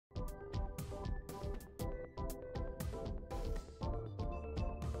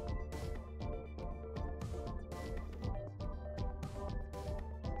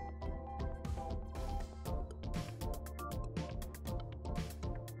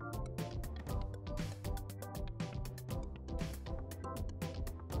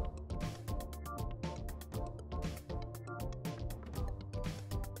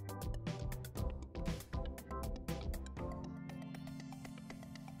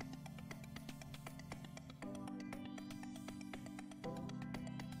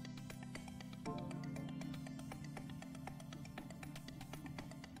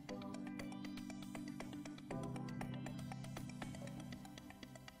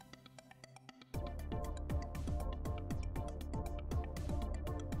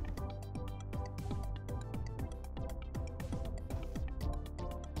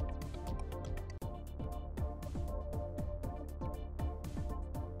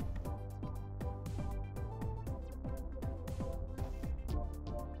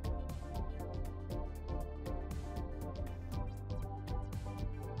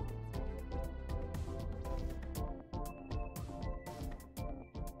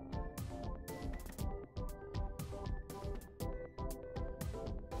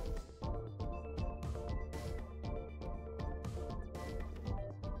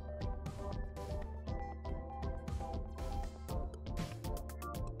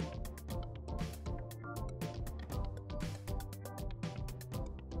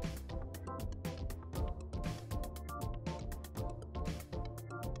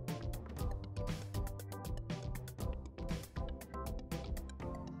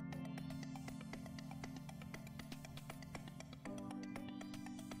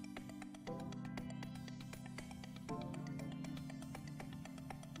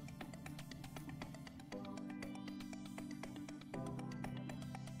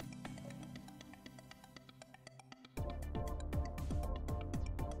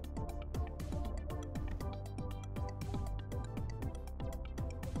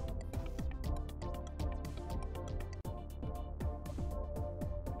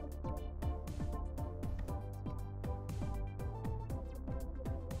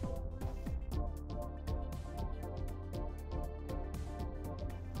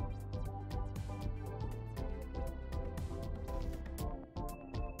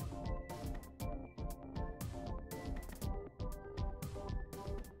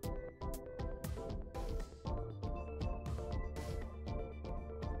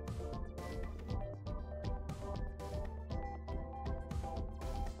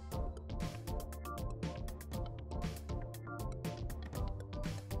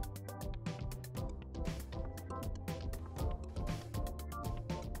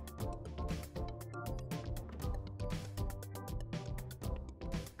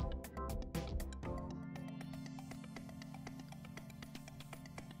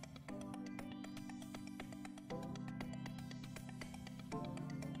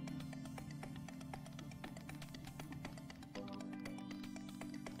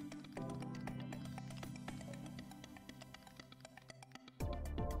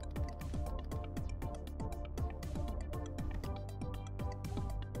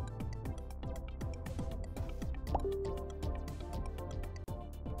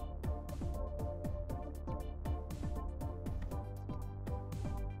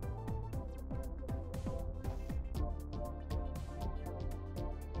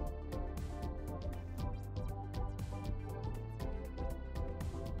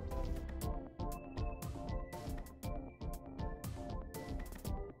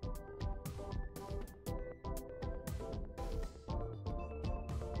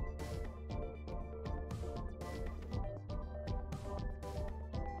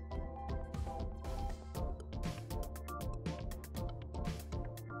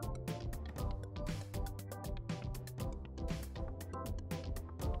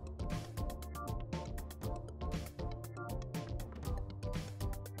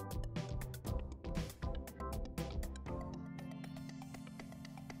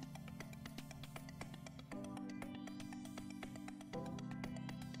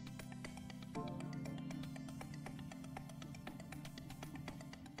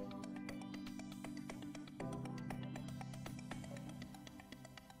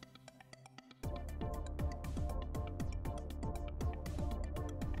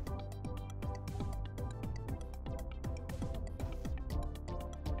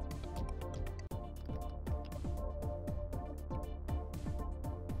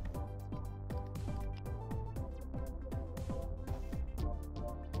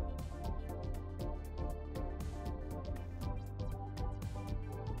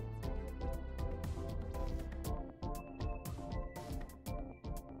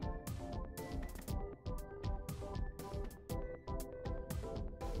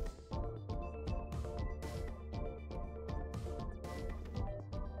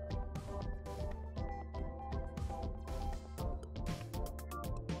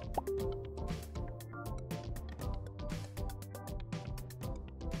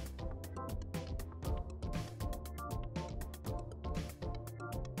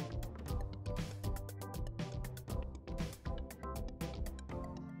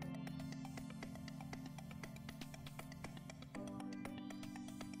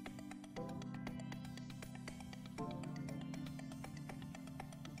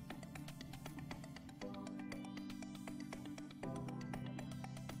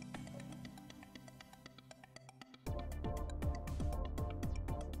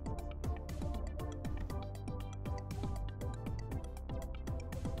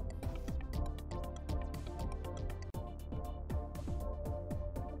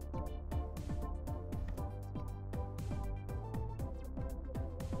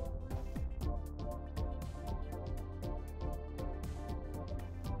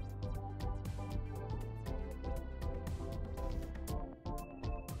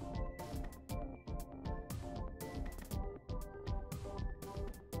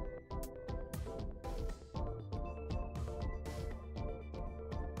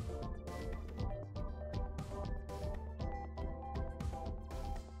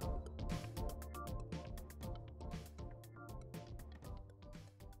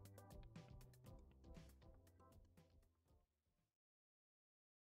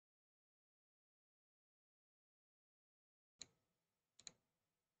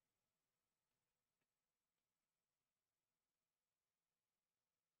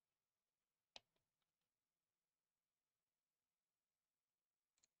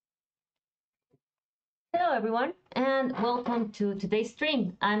Hello everyone and welcome to today's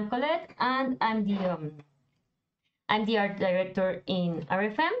stream. I'm Colette and I'm the art director in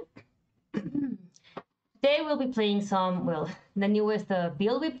RFM. Today we'll be playing the newest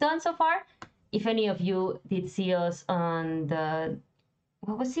build we've done so far. If any of you did see us on the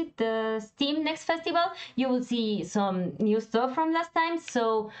Steam Next Festival, you will see some new stuff from last time,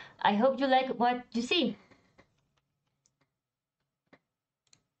 so I hope you like what you see.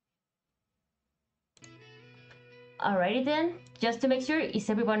 Alrighty then, just to make sure, is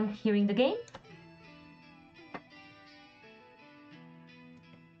everyone hearing the game?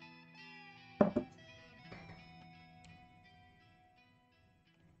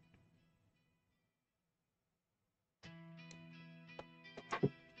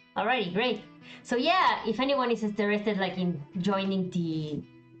 Alrighty, great. So yeah, if anyone is interested in joining the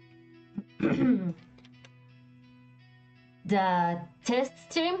the test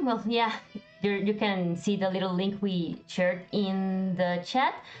stream, well, yeah, you can see the little link we shared in the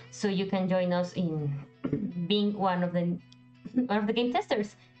chat, so you can join us in being one of the game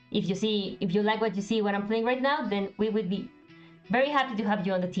testers. If you like what you see when I'm playing right now, then we would be very happy to have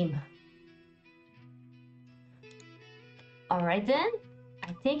you on the team. All right then,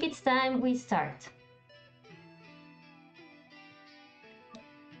 I think it's time we start.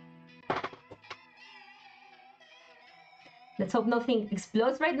 Let's hope nothing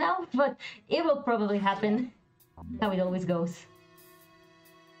explodes right now, but it will probably happen, how it always goes.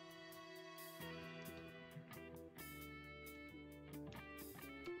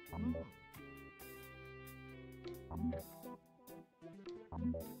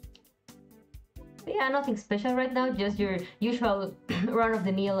 Yeah, nothing special right now, just your usual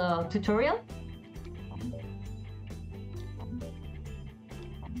run-of-the-mill tutorial.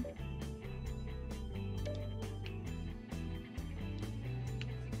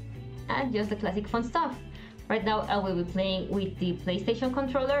 And just the classic fun stuff. Right now I will be playing with the PlayStation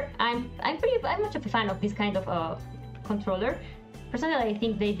controller. I'm much of a fan of this kind of controller. Personally, I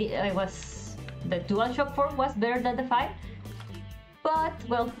think the DualShock 4 was better than the 5. But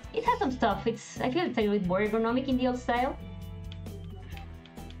well, it has some stuff. I feel it's a little bit more ergonomic in the old style.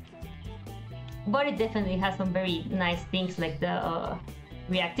 But it definitely has some very nice things like the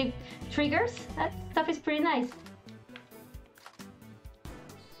reactive triggers. That stuff is pretty nice.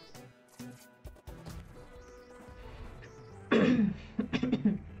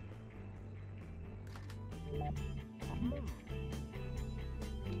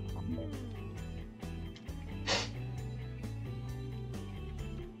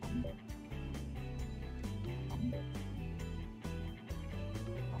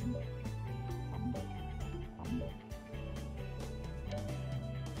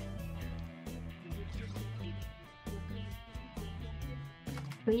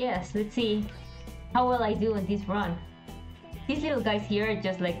 So yes, let's see how well I do in this run. These little guys here are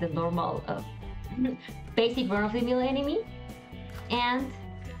just like the normal basic run-of-the-mill enemy, and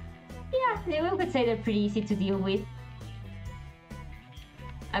yeah, we could say they're pretty easy to deal with.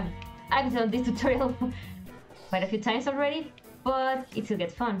 I've done this tutorial quite a few times already, but it still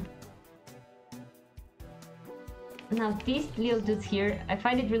gets fun. Now these little dudes here, I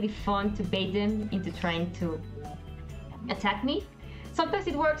find it really fun to bait them into trying to attack me. Sometimes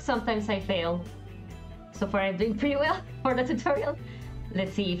it works, sometimes I fail. So far I'm doing pretty well for the tutorial.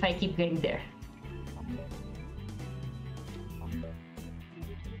 Let's see if I keep getting there.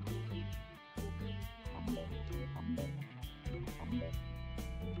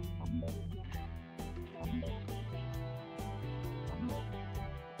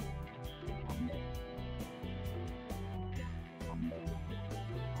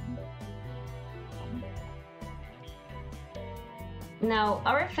 Now,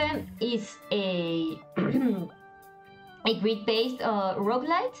 RFM is a grid-based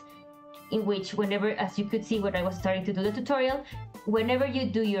roguelite, in which as you could see when I was starting to do the tutorial, whenever you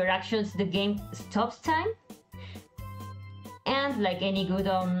do your actions, the game stops time. And like any good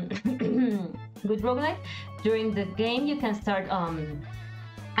good roguelite, during the game you can start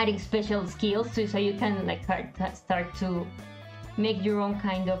adding special skills so you can start to make your own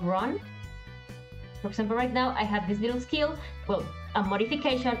kind of run. For example, right now I have this little skill, well, a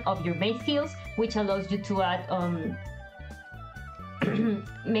modification of your main skills, which allows you to add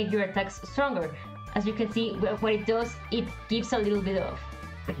make your attacks stronger. As you can see, what it does, it gives a little bit of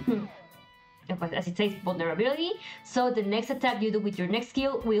as it says, vulnerability, so the next attack you do with your next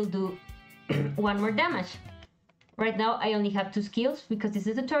skill will do 1 more damage. Right now I only have 2 skills because this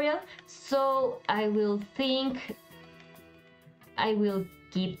is a tutorial, so I will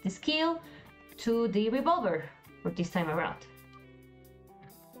give the skill to the revolver for this time around.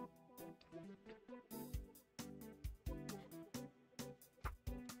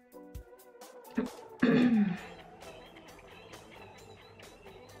 And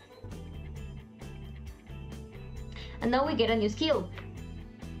now we get a new skill.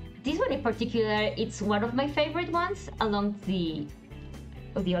 This one in particular, it's one of my favorite ones, along the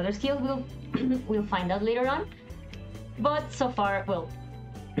other skills we'll find out later on. But so far, well,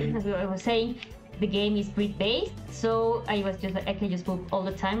 as I was saying, the game is grid-based, so I can just move all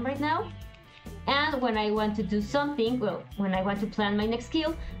the time right now. And when I want to do something, well, when I want to plan my next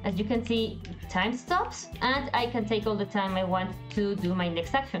skill, as you can see, time stops, and I can take all the time I want to do my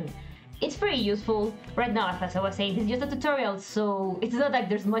next action. It's pretty useful. Right now, as I was saying, this is just a tutorial, so it's not like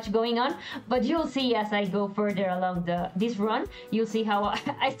there's much going on, but you'll see as I go further along this run, you'll see how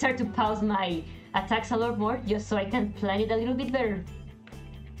I start to pause my attacks a lot more, just so I can plan it a little bit better.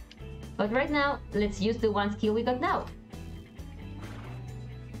 But right now, let's use the one skill we got now.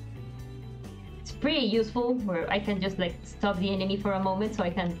 It's pretty useful, where I can just like stop the enemy for a moment so I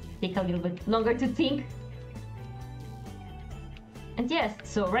can take a little bit longer to think. And yes,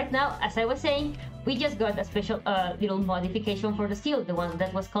 so right now, as I was saying, we just got a special little modification for the skill, the one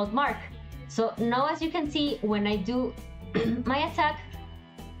that was called Mark. So now, as you can see, when I do my attack,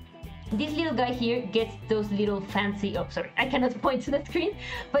 this little guy here gets those little fancy, oh sorry, I cannot point to the screen,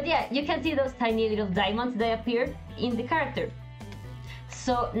 but yeah, you can see those tiny little diamonds that appear in the character.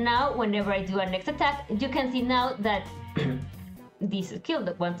 So now, whenever I do a next attack, you can see now that this skill,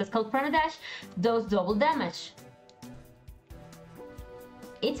 the one that's called Prana Dash, does double damage.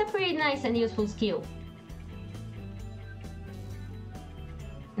 It's a pretty nice and useful skill.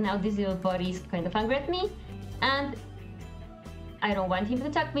 Now this little buddy is kind of angry at me, and I don't want him to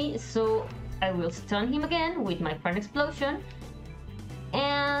attack me, so I will stun him again with my Prana Explosion.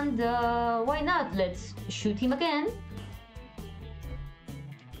 And why not? Let's shoot him again.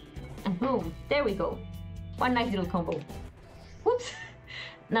 And boom, there we go. One nice little combo. Whoops!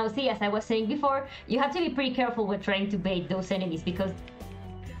 Now see, as I was saying before, you have to be pretty careful when trying to bait those enemies, because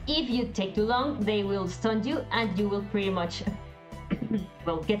if you take too long, they will stun you and you will pretty much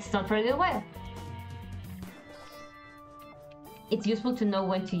well, get stunned for a little while. It's useful to know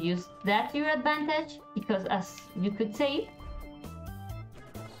when to use that to your advantage, because as you could say,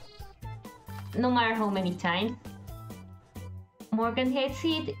 no matter how many times Morgan gets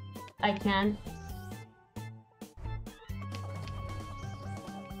hit, I can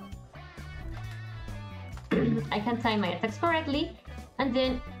time my attacks correctly, and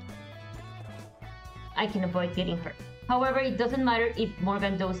then I can avoid getting hurt. However, it doesn't matter if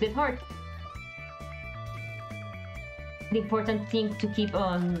Morgan does get hurt. The important thing to keep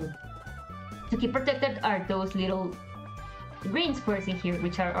protected are those little green squares in here,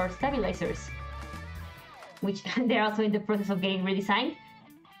 which are our stabilizers, which they're also in the process of getting redesigned.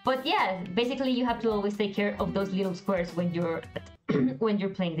 But yeah, basically you have to always take care of those little squares when you're when you're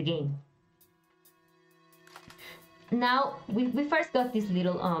playing the game. Now we first got this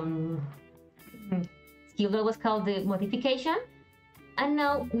little skill that was called the modification, and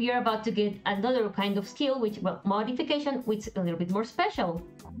now we are about to get another kind of skill, which, well, modification, which is a little bit more special.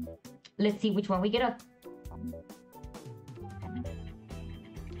 Let's see which one we get up.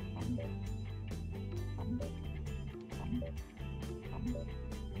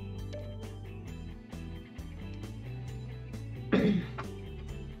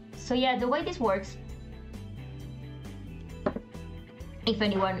 So yeah, the way this works, if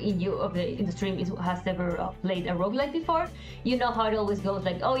anyone in the stream has ever played a roguelike before, you know how it always goes,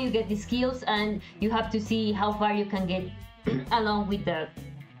 like, oh, you get these skills and you have to see how far you can get along with the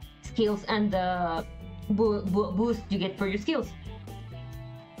skills and the boost you get for your skills.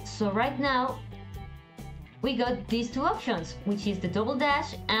 So right now we got these two options, which is the double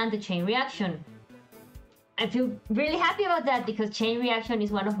dash and the chain reaction. I feel really happy about that, because chain reaction is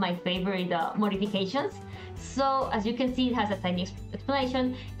one of my favorite modifications. So as you can see, it has a tiny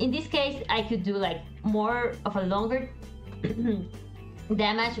explanation. In this case, I could do like more of a longer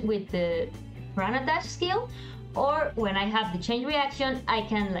damage with the Prana Dash skill, or when I have the chain reaction, I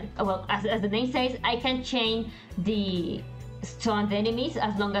can, like, well, as the name says, I can chain the stunned enemies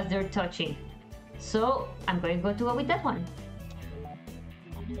as long as they're touching. So I'm going to go with that one.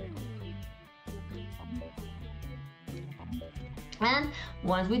 And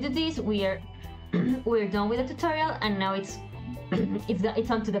once we do this, we're done with the tutorial, and now it's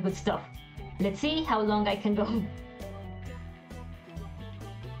on to the good stuff. Let's see how long I can go.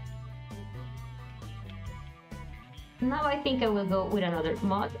 Now I think I will go with another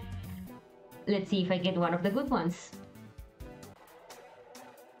mod. Let's see if I get one of the good ones.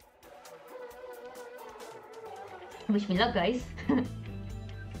 Wish me luck, guys.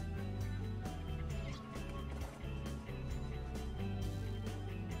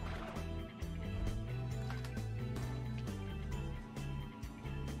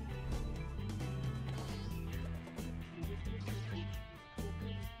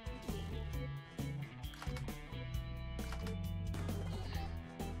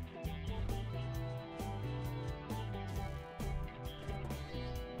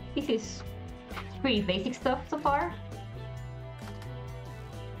 This is pretty basic stuff so far.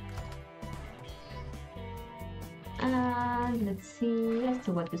 And let's see, let's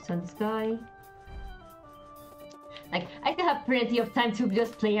see what is on this guy. Like, I still have plenty of time to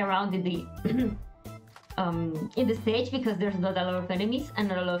just play around in the in the stage because there's not a lot of enemies and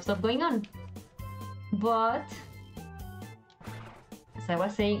not a lot of stuff going on. But as I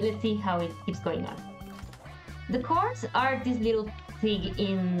was saying, let's see how it keeps going on. The cores are this little thing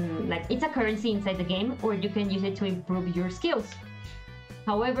in, like, it's a currency inside the game where you can use it to improve your skills.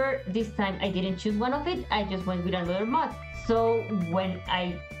 However, this time I didn't choose one of it, I just went with another mod. So when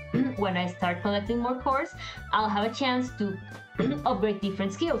I start collecting more cores, I'll have a chance to upgrade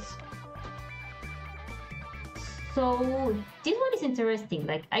different skills. So this one is interesting.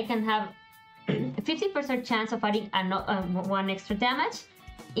 Like, I can have 50% chance of adding one extra damage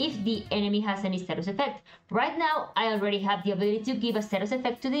if the enemy has any status effect. Right now, I already have the ability to give a status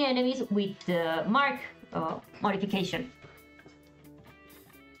effect to the enemies with the mark modification.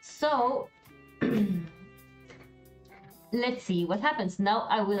 So let's see what happens. Now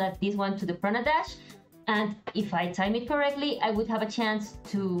I will add this one to the Prana Dash, and if I time it correctly, I would have a chance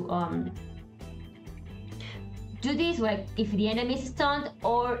to do this, like if the enemy is stunned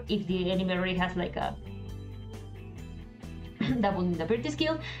or if the enemy already has like a double invulnerability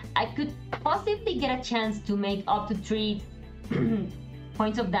skill, I could possibly get a chance to make up to 3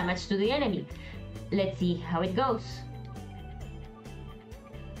 points of damage to the enemy. Let's see how it goes.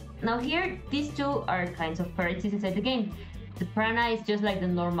 Now here, these two are kinds of currencies inside the game. The Prana is just like the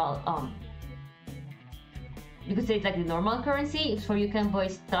normal, you could say it's like the normal currency, so you can buy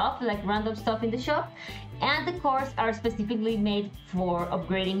stuff, like random stuff in the shop. And the cores are specifically made for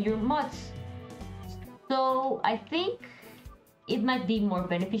upgrading your mods. So I think it might be more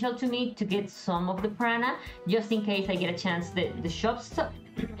beneficial to me to get some of the Prana, just in case I get a chance the shop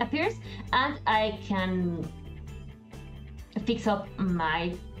appears, and I can fix up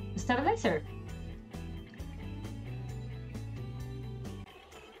my stabilizer.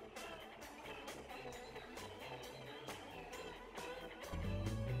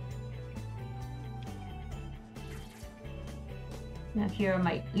 Now here are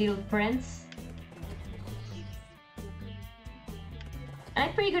my little friends. And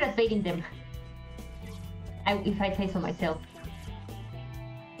I'm pretty good at baiting them, if I say so myself.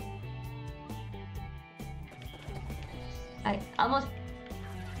 I almost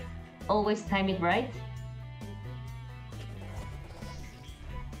always time it right.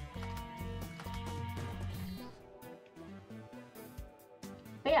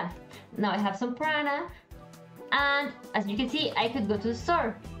 But yeah, now I have some Prana, and as you can see, I could go to the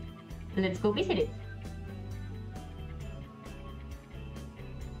store. Let's go visit it.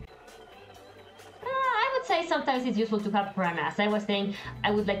 I would say sometimes it's useful to have Prana. As I was saying,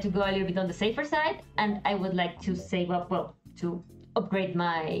 I would like to go a little bit on the safer side, and I would like to save up, well, to upgrade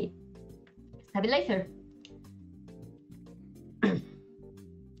my stabilizer.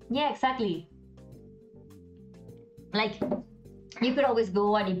 Yeah, exactly. Like, you could always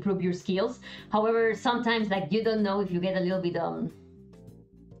go and improve your skills. However, sometimes, like, you don't know if you get a little bit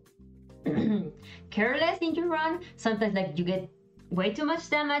careless in your run. Sometimes, like, you get way too much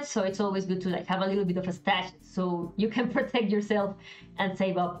damage, so it's always good to like have a little bit of a stash so you can protect yourself and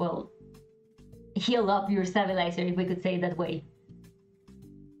save up, well, heal up your stabilizer, if we could say it that way.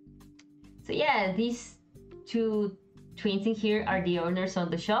 So yeah, these two twins in here are the owners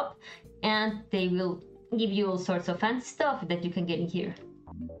of the shop, and they will give you all sorts of fancy stuff that you can get in here.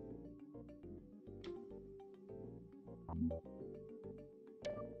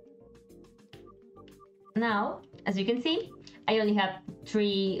 Now, as you can see, I only have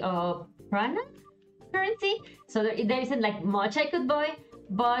 3 Prana currency, so there isn't like much I could buy,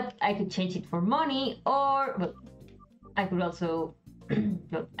 but I could change it for money, or, well, I could also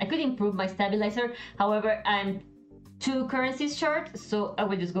well, I could improve my stabilizer. However, I'm 2 currencies short, so I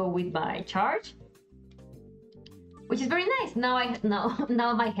will just go with my charge, which is very nice.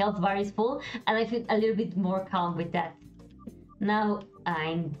 Now my health bar is full, and I feel a little bit more calm with that. Now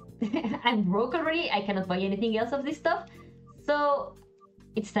I'm I'm broke already. I cannot buy anything else of this stuff, so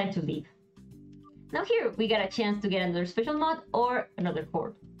it's time to leave. Now here we got a chance to get another special mod or another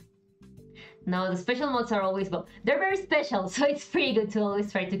core. Now the special mods are always, well, they're very special, so it's pretty good to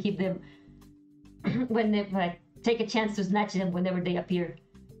always try to keep them when they like take a chance to snatch them whenever they appear.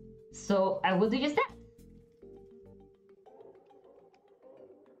 So I will do just that.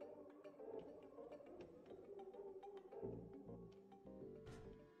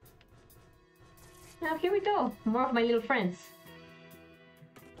 Now here we go, more of my little friends.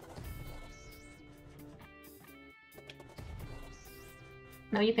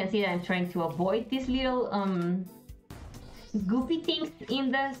 Now you can see that I'm trying to avoid these little goopy things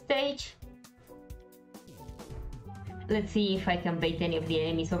in the stage. Let's see if I can bait any of the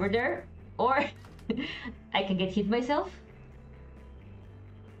enemies over there, or I can get hit myself.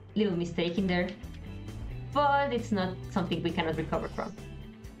 Little mistake in there, but it's not something we cannot recover from.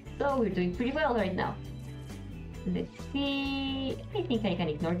 So we're doing pretty well right now. Let's see, I think I can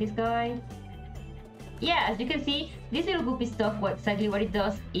ignore this guy. Yeah, as you can see, this little goopy stuff, exactly what it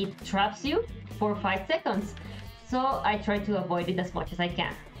does, it traps you for 5 seconds. So I try to avoid it as much as I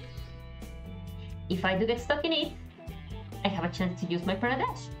can. If I do get stuck in it, I have a chance to use my Prana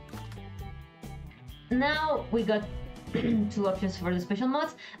Dash. Now we got 2 options for the special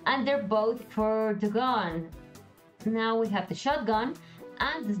mods, and they're both for the gun. Now we have the shotgun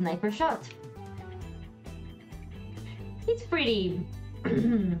and the sniper shot. It's pretty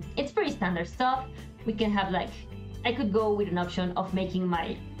it's pretty standard stuff. We can have, like, I could go with an option of making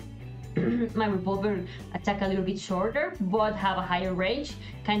my my revolver attack a little bit shorter but have a higher range,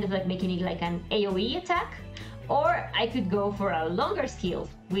 kind of like making it like an AoE attack. Or I could go for a longer skill,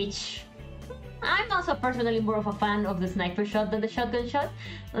 which I'm also personally more of a fan of the sniper shot than the shotgun shot.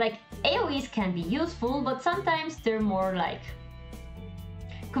 Like, AoEs can be useful, but sometimes they're more like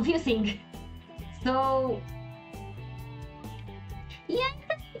confusing. So yeah,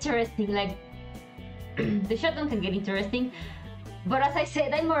 that's interesting. Like, the shotgun can get interesting, but as I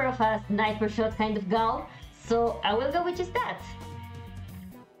said, I'm more of a sniper shot kind of gal, so I will go with just that.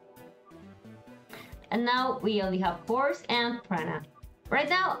 And now we only have Force and Prana. Right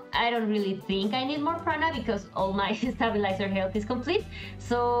now, I don't really think I need more Prana because all my stabilizer health is complete.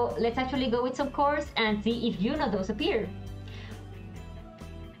 So let's actually go with some cores and see if those appear.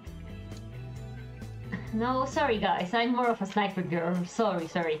 No, sorry guys, I'm more of a sniper girl. Sorry.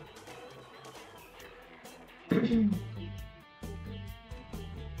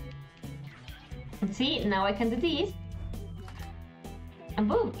 See, now I can do this. And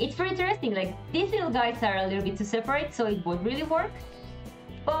boom, it's very interesting. Like, these little guys are a little bit too separate, so it would really work.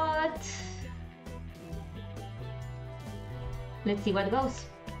 But let's see what goes.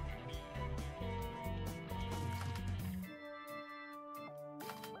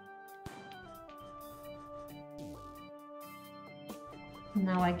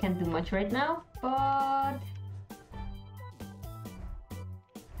 Now I can't do much right now, but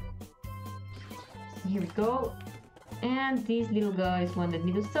here we go. And these little guys wanted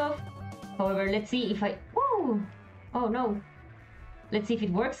me to stop. However, let's see if I... Whoa! Oh no. Let's see if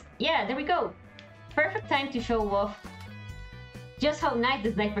it works. Yeah, there we go. Perfect time to show off just how nice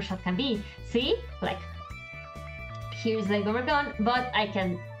the sniper shot can be. See? Like, here's the rubber gun, but I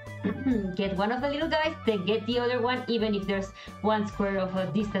can get one of the little guys, then get the other one, even if there's 1 square of a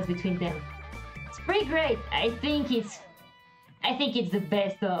distance between them. It's pretty great. I think it's the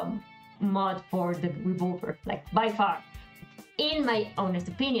best mod for the revolver, like, by far, in my honest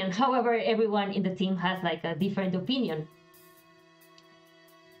opinion. However, everyone in the team has like a different opinion.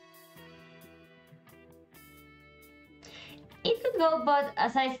 It could go, but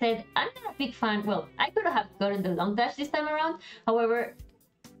as I said, I'm not a big fan. Well, I could have gotten the long dash this time around. However,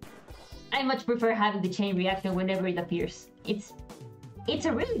 I much prefer having the chain reaction whenever it appears. It's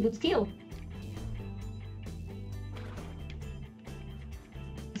a really good skill.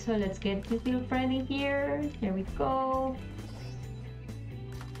 So let's get this little friend in here. There we go.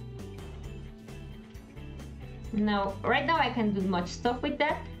 Now, right now I can't do much stuff with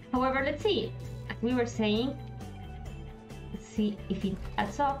that. However, let's see. As we were saying, let's see if it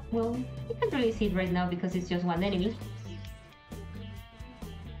adds up. Well, you can't really see it right now because it's just one enemy.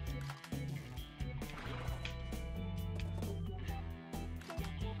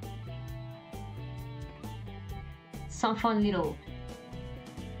 Some fun little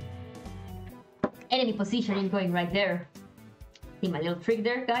enemy positioning going right there. See my little trick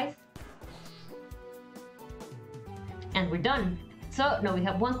there, guys? And we're done. So now we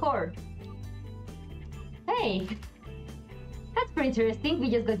have 1 core. Hey! That's pretty interesting.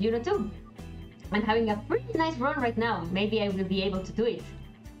 We just got Juno too. I'm having a pretty nice run right now. Maybe I will be able to do it.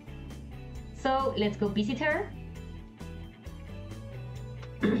 So let's go visit her.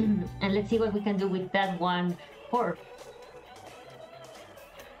 And let's see what we can do with that 1 core.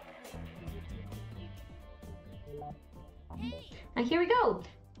 And here we go.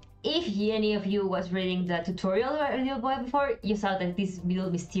 If any of you was reading the tutorial a little while before, you saw that this little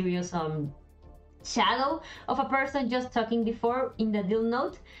mysterious shadow of a person just talking before in the little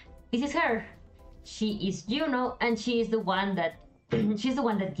note. This is her. She is Juno, and she is the one that she's the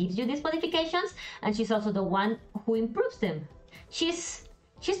one that gives you these modifications, and she's also the one who improves them. She's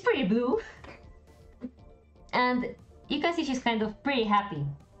pretty blue, and you can see she's kind of pretty happy.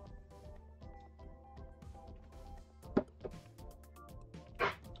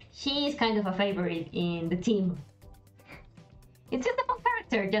 She is kind of a favorite in the team. It's just a fun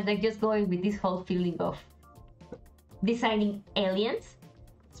character, just going with this whole feeling of designing aliens.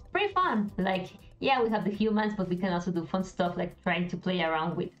 It's pretty fun. Like, yeah, we have the humans, but we can also do fun stuff like trying to play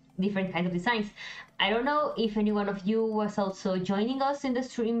around with different kinds of designs. I don't know if any one of you was also joining us in the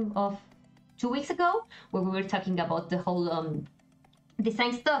stream of 2 weeks ago, where we were talking about the whole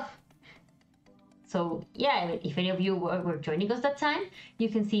design stuff. So yeah, if any of you were joining us that time, you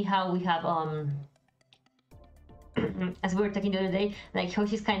can see how we have as we were talking the other day, like how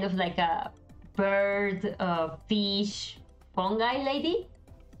she's kind of like a bird, fish, fungi lady.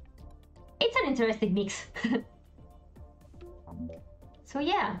 It's an interesting mix. So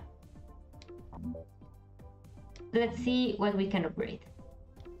yeah, let's see what we can upgrade.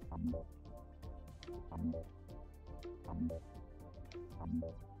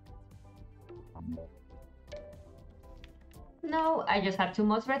 No, I just have 2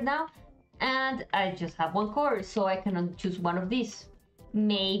 mods right now, and I just have 1 core, so I cannot choose one of these.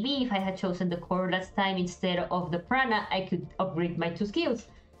 Maybe if I had chosen the core last time instead of the prana, I could upgrade my 2 skills.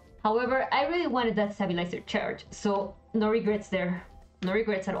 However, I really wanted that stabilizer charge, so no regrets there. No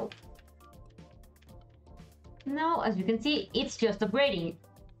regrets at all. Now, as you can see, it's just upgrading.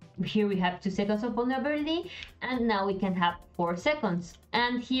 Here we have 2 seconds of vulnerability, and now we can have 4 seconds.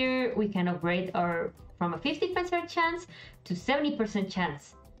 And here we can upgrade our from a 50% chance to 70%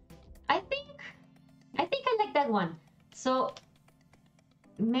 chance. I think I like that one. So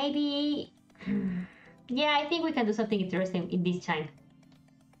maybe, yeah, I think we can do something interesting in this time.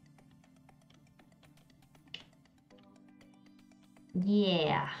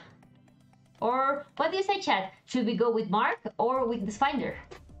 Yeah. Or what do you say, chat? Should we go with Mark or with the Finder?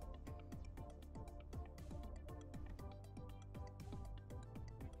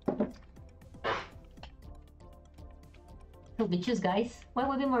 Help me choose, guys. What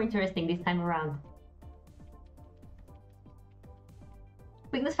would be more interesting this time around?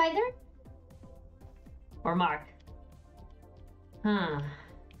 Weakness Finder? Or Mark?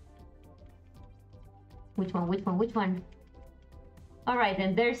 Which one? Alright,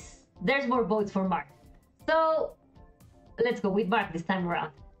 then there's more votes for Mark. So let's go with Mark this time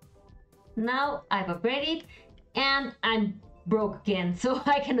around. Now I've upgraded and I'm broke again, so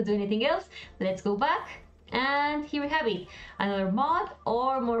I cannot do anything else. Let's go back, and here we have it. Another mod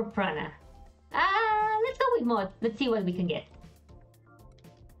or more prana. Let's go with mod. Let's see what we can get.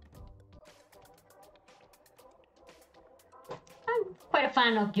 I'm quite a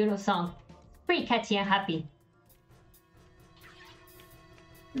fan of Juno's song. Pretty catchy and happy.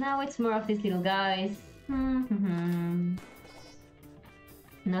 Now it's more of these little guys.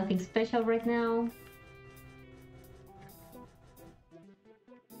 Nothing special right now.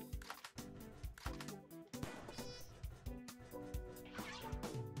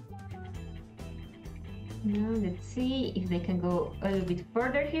 Now let's see if they can go a little bit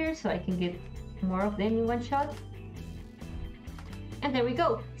further here so I can get more of them in one shot. And there we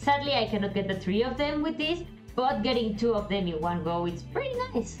go. Sadly, I cannot get the 3 of them with this, but getting 2 of them in one go, it's pretty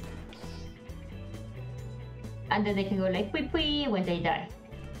nice. And then they can go like pee when they die.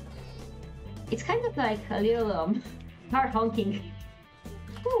 It's kind of like a little heart honking.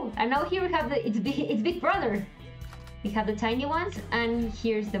 Ooh, and now here we have its big brother. We have the tiny ones, and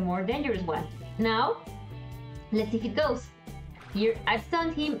here's the more dangerous one. Now, let's see if it goes. Here I've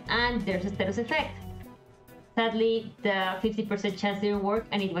stunned him, and there's a status effect. Sadly, the 50% chance didn't work,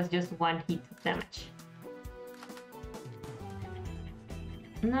 and it was just 1 hit damage.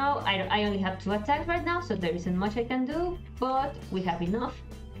 No, I only have 2 attacks right now, so there isn't much I can do, but we have enough,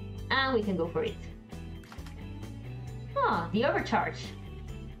 and we can go for it. The overcharge.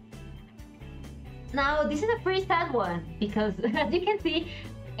 Now, this is a pretty sad one, because as you can see,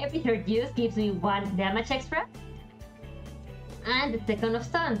 every 3rd use gives me 1 damage extra, and the second of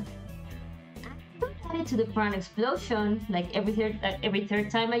stun. I could add it to the Prana Explosion, like every third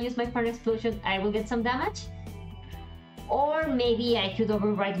time I use my Prana Explosion, I will get some damage. Or maybe I could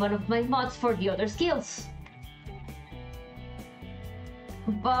override one of my mods for the other skills.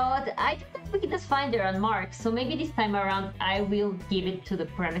 But I do that Weakness Finder on Mark, so maybe this time around I will give it to the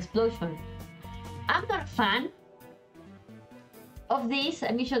Prana Explosion. I'm not a fan of this.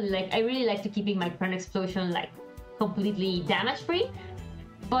 I'm usually I really like to keeping my Prana Explosion completely damage free,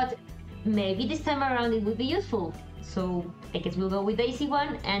 but maybe this time around it would be useful. So I guess we'll go with the easy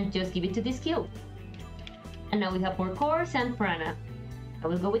one and just give it to this skill. And now we have more cores and prana. I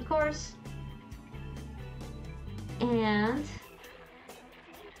will go with cores. And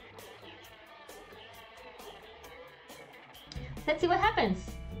Let's see what happens.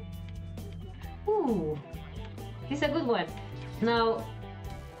 Ooh, this is a good one. Now,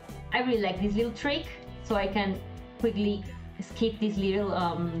 I really like this little trick, so I can quickly skip this little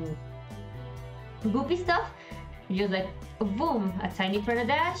goopy stuff. Just like boom, a tiny prana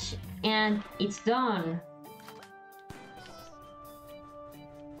dash, and it's done.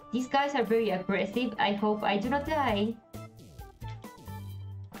 These guys are very aggressive. I hope I do not die.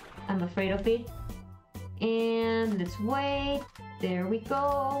 I'm afraid of it. And let's wait. There we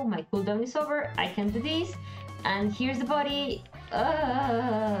go. My cooldown is over. I can do this. And here's the body.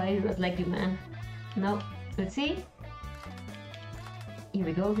 I don't like you, man. No. Let's see. Here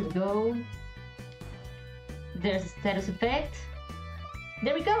we go. Here we go. There's a status effect.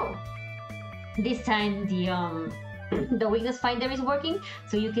 There we go. This time the the weakness finder is working,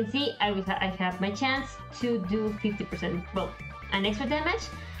 so you can see I have my chance to do 50%, well, an extra damage.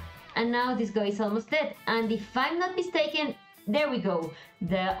 And now this guy is almost dead. And if I'm not mistaken, there we go.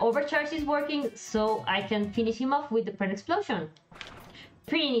 The overcharge is working, so I can finish him off with the Prana Explosion.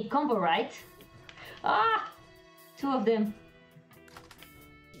 Pretty neat combo, right? Ah, two of them.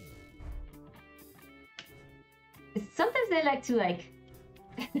 Sometimes they like to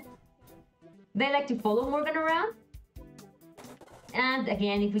they like to follow Morgan around. And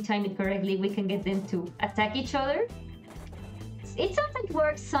again, if we time it correctly, we can get them to attack each other. It sometimes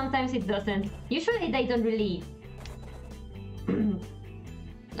works, sometimes it doesn't. Usually they don't really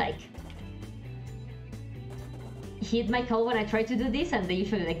like hit my call when I try to do this, and they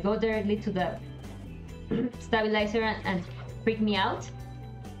usually like go directly to the stabilizer and freak me out.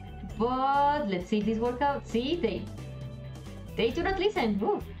 But let's see if this works out. See, they do not listen.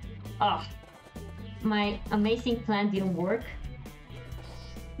 Ooh. Oh, my amazing plan didn't work.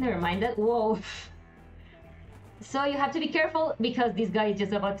 Never mind that. Whoa. So you have to be careful because this guy is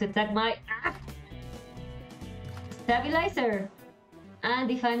just about to attack my stabilizer. And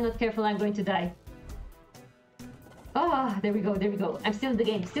if I'm not careful, I'm going to die. Oh, there we go, there we go. I'm still in the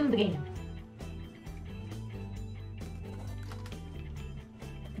game, still in the game.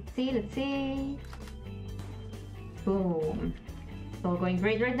 Let's see. Boom. It's all going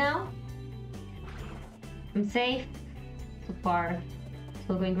great right now. I'm safe. So far, it's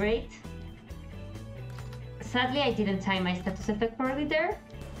all going great. Sadly, I didn't time my status effect correctly there.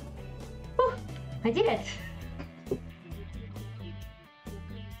 Whew, I did it!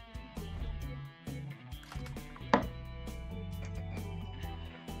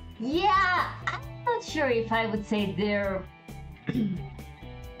 Yeah, I'm not sure if I would say they're...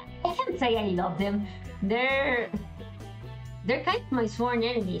 I can't say I love them. They're kind of my sworn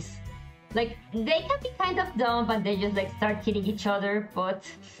enemies. Like, they can be kind of dumb and they just like start hitting each other, but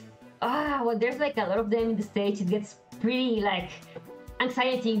when there's like a lot of them in the stage, it gets pretty like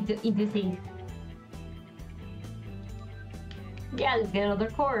anxiety inducing. Yeah, let's get another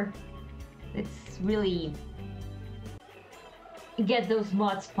core. Let's really get those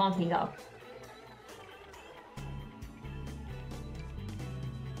mods pumping up.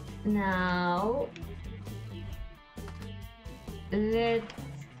 Now, let's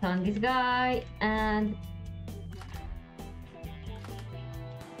stun this guy and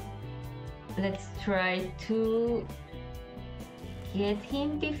let's try to get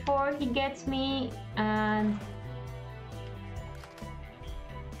him before he gets me. And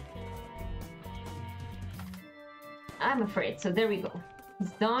I'm afraid, so there we go.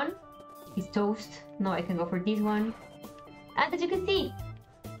 He's done. He's toast. Now I can go for this one. And as you can see,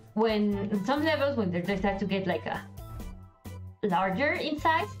 when in some levels, when they start to get like a larger in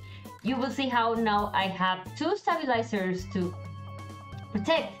size, you will see how now I have two stabilizers to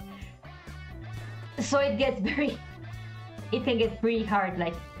protect. So it gets it can get pretty hard.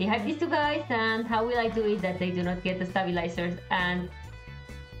 Like, they have these two guys, and how will I do it that they do not get the stabilizers? And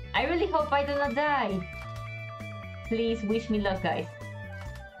I really hope I do not die. Please wish me luck, guys.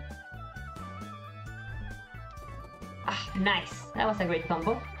 Ah, nice. That was a great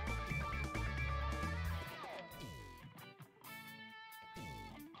combo.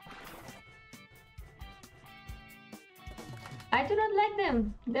 I do not like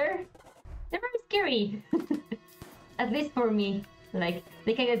them. They're very scary. At least for me. Like,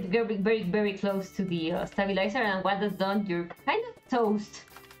 they can get very, very close to the stabilizer, and once that's done, you're kind of toast.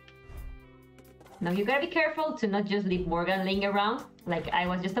 Now you gotta be careful to not just leave Morgan laying around, like I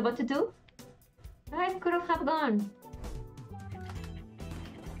was just about to do. I could have gone.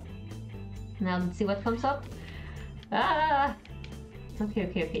 Now let's see what comes up. Ah!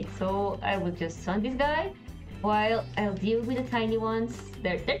 Okay. So I will just stun this guy while I'll deal with the tiny ones.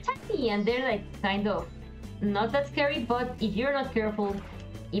 They're tiny and they're like kind of not that scary, but if you're not careful,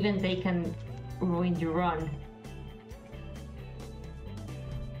 even they can ruin your run.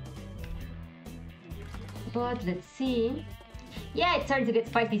 But let's see. Yeah, it's starting to get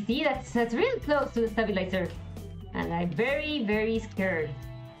spicy. See, that's really close to the stabilizer. And I'm very, very scared.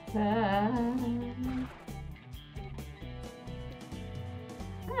 That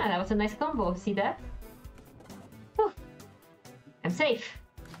was a nice combo. See that? Whew. I'm safe.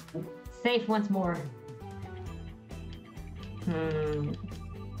 Safe once more.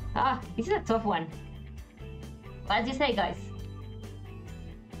 This is a tough one. What do you say, guys?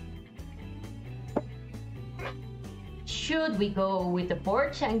 Should we go with the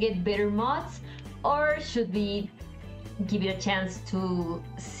porch and get better mods, or should we give it a chance to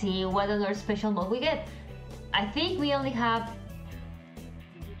see what other special mod we get? I think we only have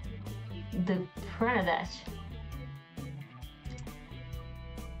the Piranha Dash.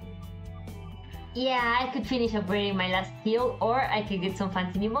 Yeah, I could finish upgrading my last skill, or I could get some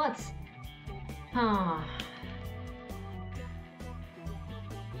fancy new mods.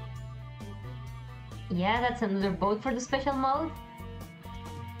 Yeah, that's another vote for the special mode.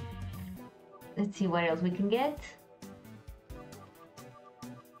 Let's see what else we can get.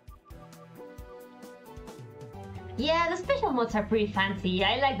 Yeah, the special modes are pretty fancy.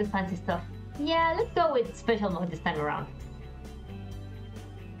 I like the fancy stuff. Yeah, let's go with special mode this time around.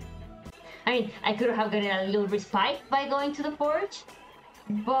 I mean, I could have gotten a little respite by going to the forge,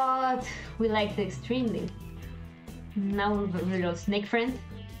 but we like the extremely. Now we're a little snake friend.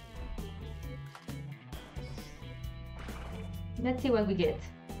 Let's see what we get.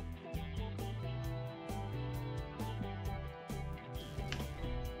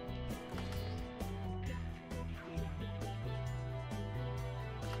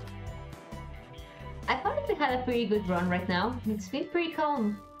 I honestly had a pretty good run right now. It's been pretty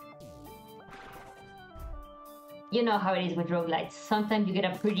calm. You know how it is with roguelites. Sometimes you get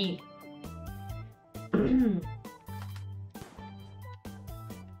a pretty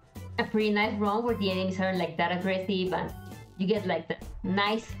a pretty nice run where the enemies are like that aggressive, and you get like the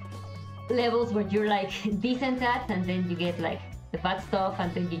nice levels where you're like decent at, and then you get like the bad stuff,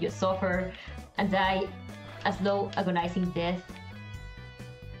 and then you just suffer and die a slow, agonizing death.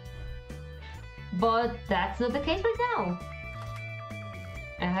 But that's not the case right now.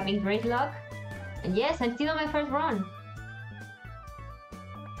 I'm having great luck. And yes, I'm still on my first run.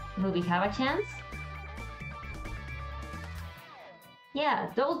 Will we have a chance?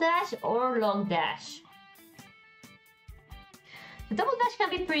 Yeah, double dash or long dash. The double dash can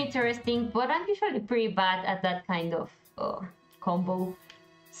be pretty interesting, but I'm usually pretty bad at that kind of combo.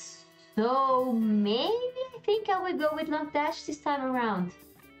 So maybe I think I will go with long dash this time around.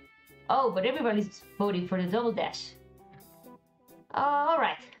 Oh, but everybody's voting for the double dash.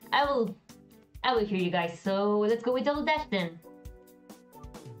 Alright, I will hear you guys, so let's go with double dash then.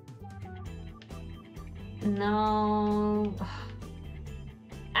 No,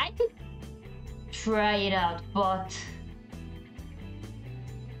 I could try it out, but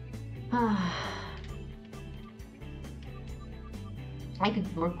I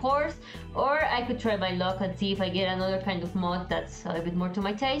could do more cores, or I could try my luck and see if I get another kind of mod that's a little bit more to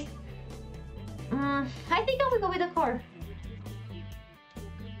my taste. I think I will go with the core.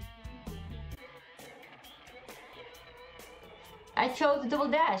 I chose the double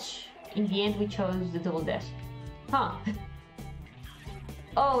dash. In the end, we chose the double dash. Huh.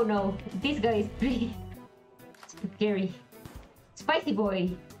 Oh no, this guy is pretty scary. Spicy boy.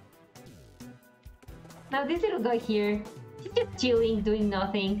 Now this little guy here, he's just chilling, doing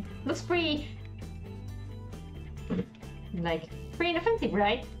nothing. Looks pretty... like, pretty inoffensive,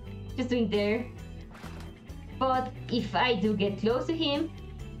 right? Just doing there. But if I do get close to him,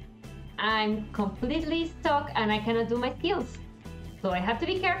 I'm completely stuck and I cannot do my skills. So I have to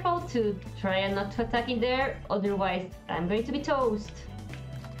be careful to try and not to attack in there, otherwise I'm going to be toast.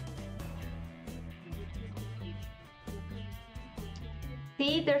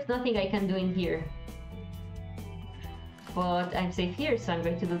 See, there's nothing I can do in here. But I'm safe here, so I'm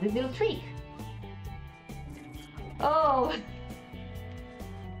going to do this little trick. Oh!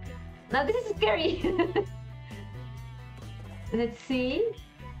 Now this is scary! Let's see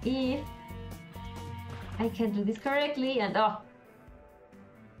if I can do this correctly, and oh!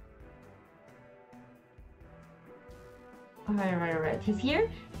 Alright, he's here,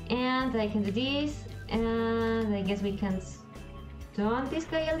 and I can do this, and I guess we can stun this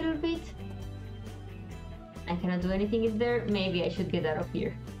guy a little bit. I cannot do anything in there. Maybe I should get out of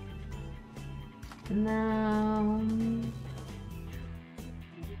here. Now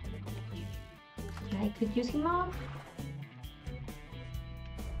I could use him off.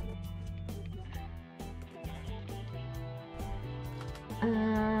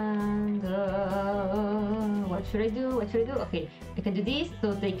 And what should I do? Okay, I can do this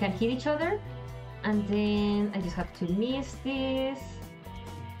so they can hit each other. And then I just have to miss this.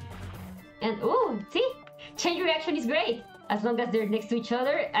 And oh, see? Chain reaction is great! As long as they're next to each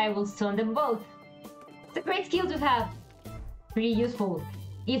other, I will stun them both. It's a great skill to have. Pretty useful.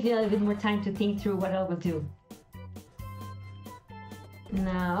 Give me a little bit more time to think through what I will do.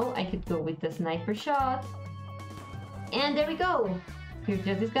 Now I could go with the sniper shot. And there we go. Here's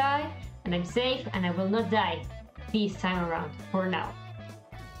just this guy, and I'm safe, and I will not die this time around, for now.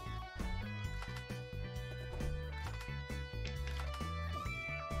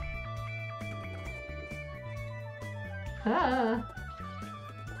 Ah.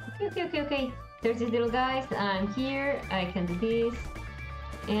 Okay. There's these little guys. I'm here. I can do this.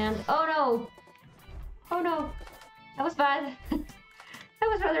 And oh no! Oh no! That was bad. That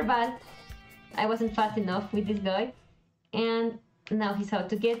was rather bad. I wasn't fast enough with this guy. And now he's out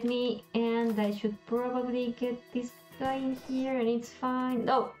to get me. And I should probably get this guy in here, and it's fine.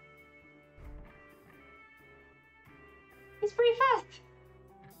 No! He's pretty fast!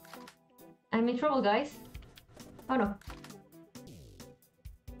 I'm in trouble, guys. Oh no.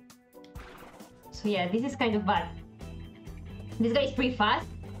 So yeah, this is kind of bad. This guy is pretty fast,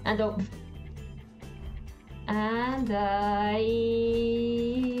 and oh, and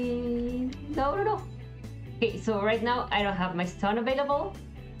no. Okay, so right now I don't have my stun available.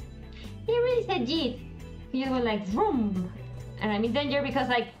 He really said jeet. He just went like vroom, and I'm in danger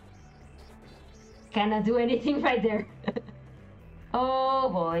because I cannot do anything right there. Oh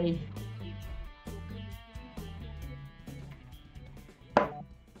boy.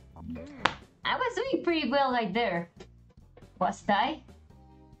 I was doing pretty well right there. Was I?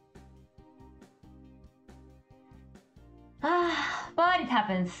 But it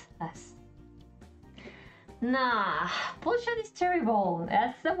happens. Nah, pull shot is terrible.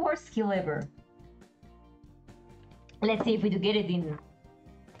 That's the worst skill ever. Let's see if we do get it in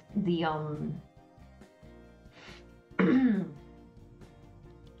the in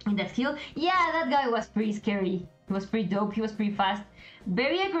that skill. Yeah, that guy was pretty scary. He was pretty dope. He was pretty fast.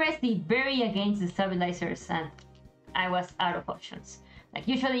 Very aggressive, very against the stabilizers, and I was out of options. Like,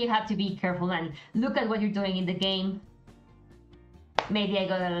 usually you have to be careful and look at what you're doing in the game. Maybe I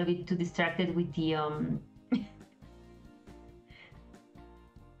got a little bit too distracted with the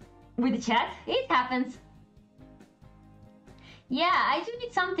with the chat. It happens. Yeah, I do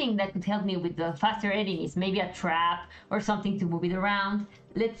need something that could help me with the faster enemies. Maybe a trap or something to move it around.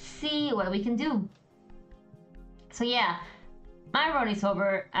 Let's see what we can do. So yeah, my run is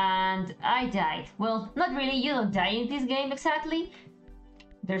over and I died. Well, not really, you don't die in this game exactly.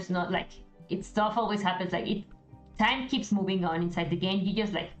 There's not like, stuff always happens, like time keeps moving on inside the game. You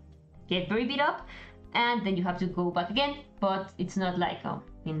just like get very beat up and then you have to go back again. But it's not like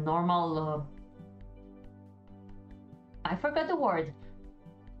in normal, I forgot the word,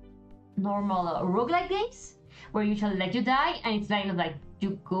 normal roguelike games, where usually like you die and it's like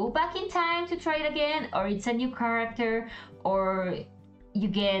you go back in time to try it again, or it's a new character, or you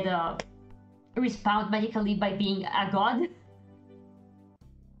get respawned magically by being a god.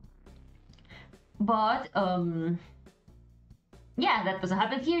 But yeah, that doesn't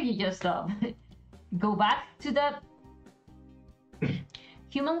happen here. You just go back to the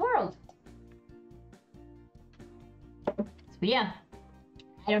human world. So yeah,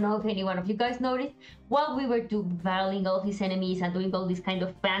 I don't know if any one of you guys noticed, while we were battling all these enemies and doing all this kind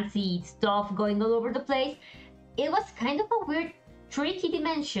of fancy stuff going all over the place, it was kind of a weird, tricky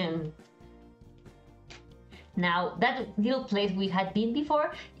dimension. Now, that little place we had been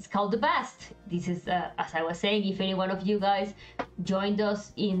before is called the Bast. This is, as I was saying, if any one of you guys joined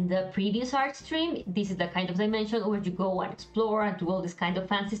us in the previous art stream, this is the kind of dimension where you go and explore and do all this kind of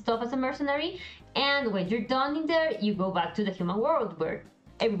fancy stuff as a mercenary. And when you're done in there, you go back to the human world where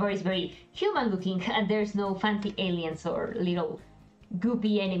everybody's very human looking and there's no fancy aliens or little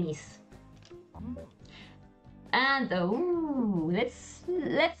goopy enemies. And oh, let's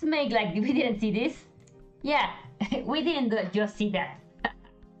make like we didn't see this. Yeah, we didn't just see that.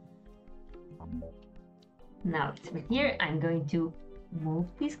 Now it's right here. I'm going to move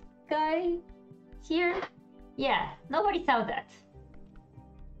this guy here. Yeah, nobody saw that.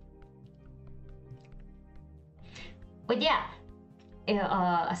 But yeah,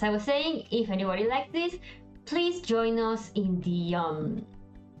 as I was saying, if anybody likes this, please join us in the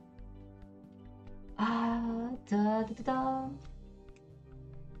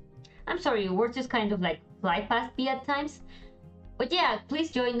I'm sorry, words just kind of like fly past me at times. But yeah,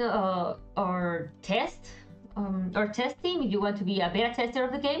 please join our test, our test team. If you want to be a beta tester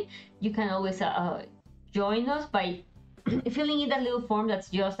of the game, you can always join us by filling in that little form that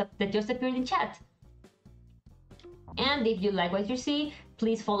just appeared in chat. And if you like what you see,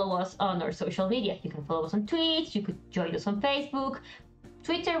 please follow us on our social media. You can follow us on Twitch, you could join us on Facebook,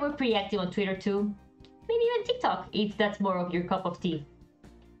 Twitter, we're pretty active on Twitter too. Maybe even TikTok, if that's more of your cup of tea.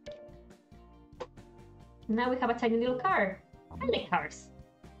 Now we have a tiny little car. I like cars.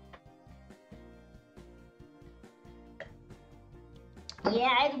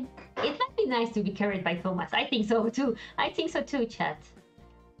 Yeah, it might be nice to be carried by Thomas. I think so too. I think so too, chat.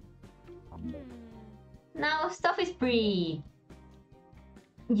 Now, stuff is pretty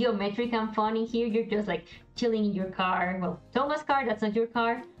geometric and fun in here. You're just like chilling in your car. Well, Thomas' car, that's not your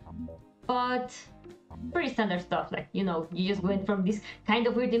car. But pretty standard stuff. Like, you know, you just went from this kind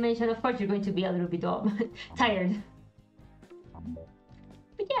of weird dimension. Of course, you're going to be a little bit tired.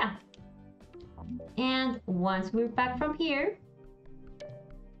 But yeah. And once we're back from here,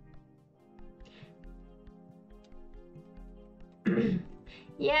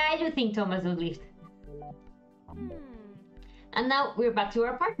 yeah, I do think Thomas would leave. And now we're back to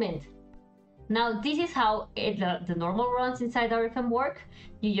our apartment. Now this is how the normal runs inside RFM work.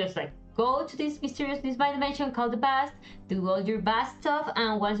 You just like go to this mysterious dimension called the past, do all your past stuff,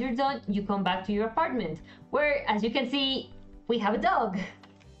 and once you're done, you come back to your apartment, where, as you can see, we have a dog.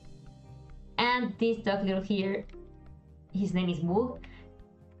 And this dog little here, his name is Moog.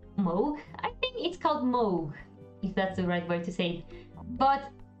 Moog? I think it's called Moog, if that's the right way to say it. But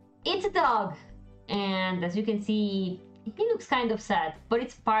it's a dog, and as you can see, he looks kind of sad, but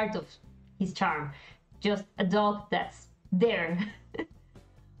it's part of his charm. Just a dog that's there.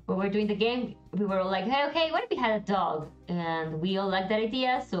 When we were doing the game, we were all like, hey, okay, what if we had a dog? And we all liked that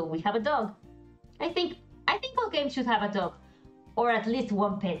idea, so we have a dog. I think all games should have a dog, or at least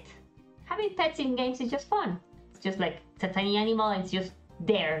one pet. Having pets in games is just fun. It's just like, it's a tiny animal and it's just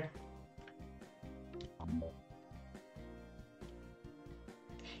there.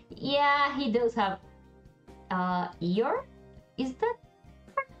 Yeah, he does have ear? Is that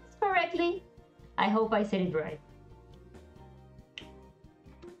pronounced correctly? I hope I said it right.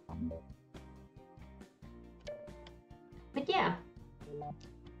 But yeah.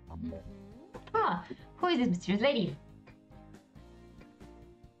 Ah, who is this mysterious lady?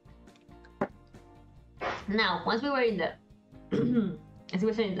 Now, once we were in the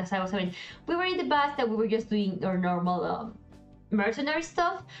as I was saying, we were in the past that we were just doing our normal mercenary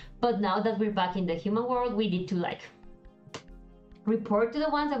stuff, but now that we're back in the human world, we need to like report to the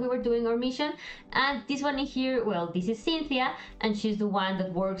ones that we were doing our mission. And this one in here, well, this is Cynthia, and she's the one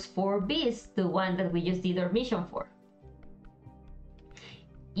that works for Beast, the one that we just did our mission for.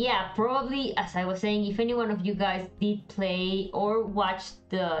 Yeah, probably, as I was saying, if any one of you guys did play or watch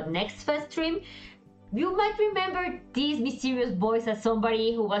the next fest stream, you might remember this mysterious voice as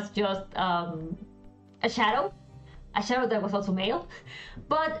somebody who was just a shadow that was also male.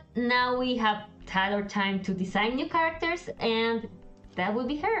 But now we have had our time to design new characters, and that will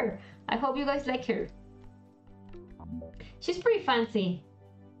be her. I hope you guys like her. She's pretty fancy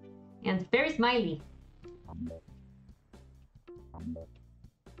and very smiley.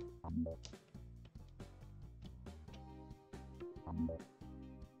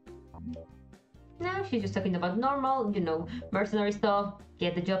 Now she's just talking about normal, you know, mercenary stuff,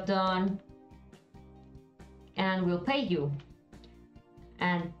 get the job done, and we'll pay you.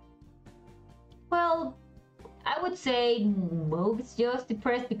 And, well, I would say Moog's just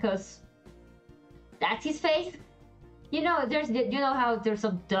depressed because that's his face. You know, you know how there's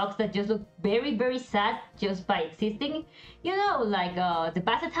some dogs that just look very, very sad just by existing? You know, like the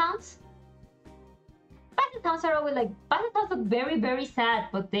Basset Hounds? Basset Hounds are always like, Basset Hounds look very, very sad,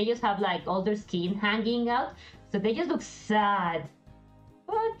 but they just have like all their skin hanging out, so they just look sad.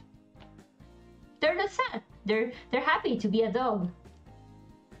 But they're not sad. They're happy to be a dog.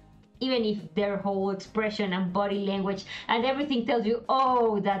 Even if their whole expression and body language and everything tells you,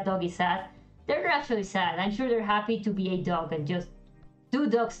 oh, that dog is sad, they're not actually sad. I'm sure they're happy to be a dog and just do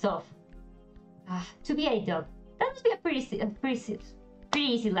dog stuff. To be a dog, that must be a pretty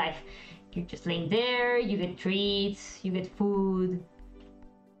easy life. You're just laying there, you get treats, you get food,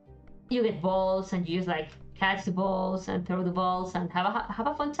 you get balls, and you just like catch the balls and throw the balls and have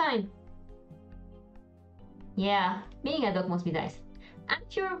a fun time. Yeah, being a dog must be nice. I'm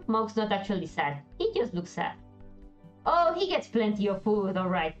sure Moog's not actually sad. He just looks sad. Oh, he gets plenty of food,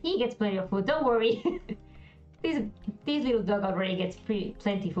 alright. He gets plenty of food, don't worry. This little dog already gets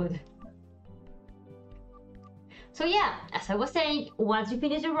plenty food. So yeah, as I was saying, once you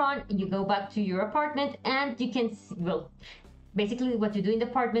finish the run, you go back to your apartment and you can see, well, basically what you do in the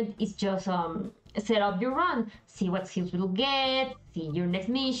apartment is just set up your run, see what skills you'll get, see your next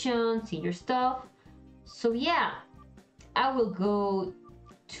mission, see your stuff. So yeah, I will go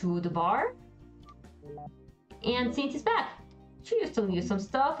to the bar and since it's back. she used to use some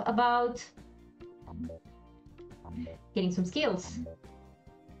stuff about getting some skills.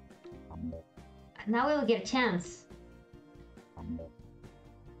 Now we'll get a chance.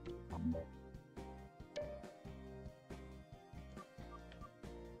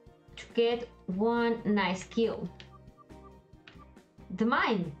 To get one nice skill. The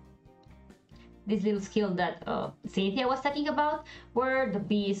mine. This little skill that Cynthia was talking about, where the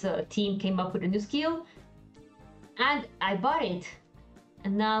bees team came up with a new skill, and I bought it.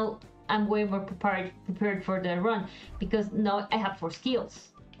 And now I'm way more prepared for the run, because now I have 4 skills.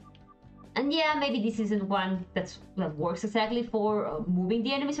 And yeah, maybe this isn't one that works exactly for moving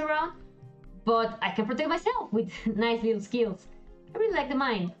the enemies around, but I can protect myself with nice little skills. I really like the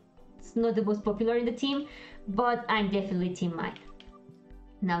mine. It's not the most popular in the team, but I'm definitely team mine.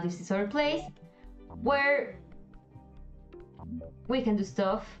 Now this is our place where we can do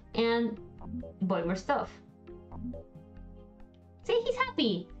stuff and buy more stuff. See, he's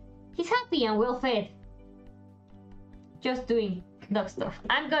happy. He's happy and well fed. Just doing dog stuff.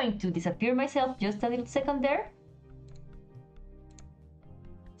 I'm going to disappear myself just a little second there.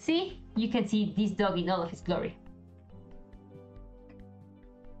 See, you can see this dog in all of his glory.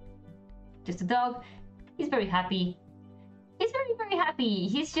 Just a dog. He's very happy. He's very, very happy.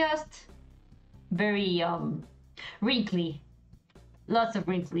 He's just very wrinkly. Lots of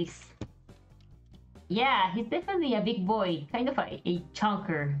wrinkles. Yeah, he's definitely a big boy. Kind of a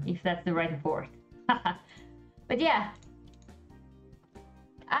chunker, if that's the right word. But yeah,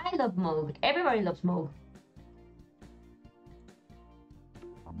 I love Moog. Everybody loves Moog.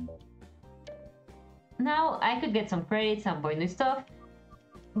 Now I could get some credits and buy new stuff,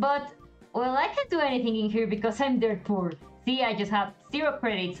 but well, I can't do anything in here because I'm dirt poor. See, I just have 0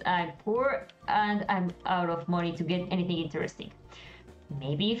 credits, I'm poor, and I'm out of money to get anything interesting.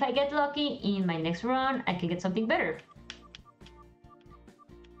 Maybe if I get lucky in my next run, I can get something better.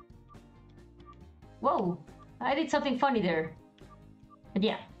 Whoa, I did something funny there. But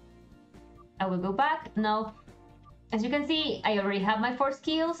yeah, I will go back. Now, as you can see, I already have my 4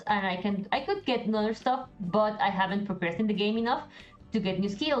 skills, and I could get another stuff, but I haven't progressed in the game enough to get new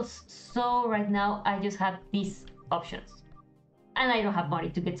skills. So right now, I just have these options. And I don't have money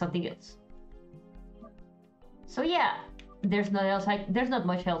to get something else. So yeah, there's not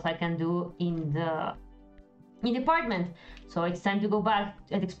much else I can do in the apartment. So it's time to go back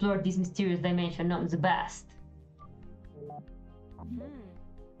and explore this mysterious dimension known as the past.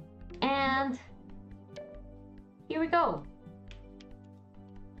 And here we go.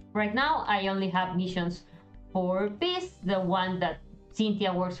 Right now I only have missions for this, the one that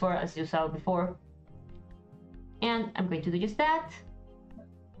Cynthia works for, as you saw before. And I'm going to do just that.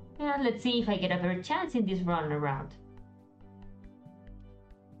 And let's see if I get a better chance in this run around.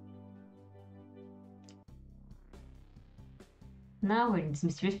 Now we're in this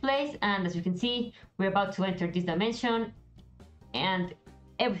mysterious place, and as you can see, we're about to enter this dimension, and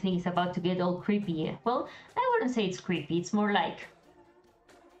everything is about to get all creepy. Well, I wouldn't say it's creepy, it's more like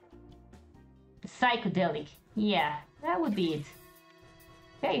psychedelic. Yeah, that would be it.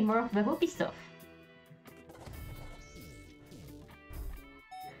 Okay, more of the whoopee stuff.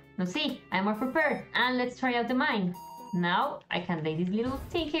 Now see, I'm more prepared, and let's try out the mine. Now I can lay this little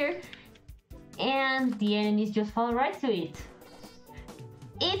thing here, and the enemies just fall right to it.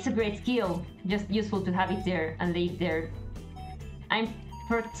 It's a great skill, just useful to have it there and lay it there. I'm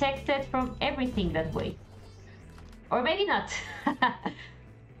protected from everything that way. Or maybe not.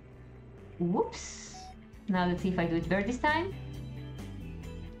 Whoops. Now let's see if I do it better this time.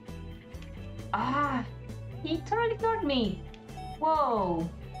 Ah, he totally ignored me. Whoa.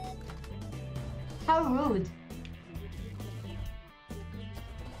 How rude.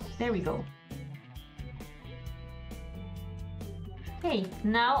 There we go. Okay,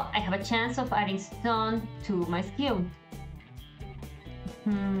 now I have a chance of adding stun to my skill.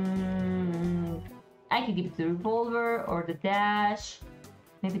 I could give it the revolver or the dash,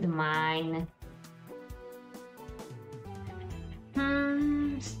 maybe the mine.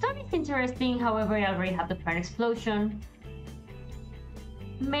 Stun is interesting, however I already have the plant explosion.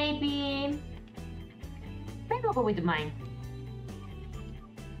 Maybe I'll go with the mine.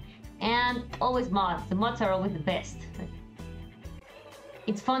 And always mods. The mods are always the best.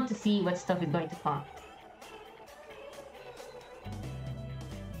 It's fun to see what stuff is going to come.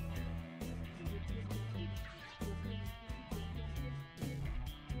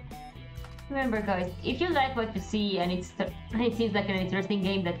 Remember guys, if you like what you see and it seems like an interesting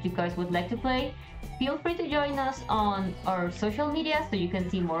game that you guys would like to play, feel free to join us on our social media so you can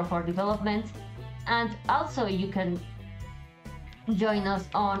see more of our development. And also you can join us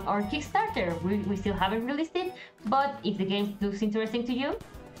on our Kickstarter. We still haven't released it, but if the game looks interesting to you,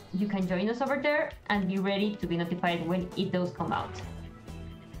 you can join us over there and be ready to be notified when it does come out.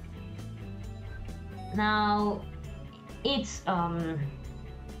 Now, it's a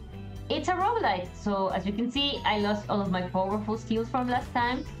roguelite, so as you can see, I lost all of my powerful skills from last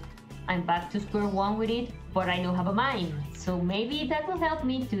time. I'm back to square one with it, but I now have a mine, so maybe that will help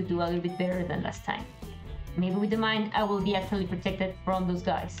me to do a little bit better than last time. Maybe with the mine, I will be actually protected from those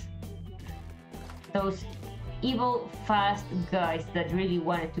guys. Those evil, fast guys that really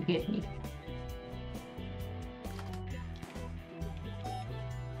wanted to get me.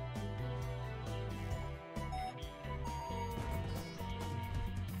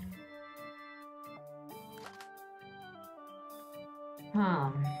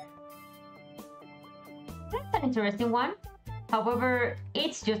 That's an interesting one. However,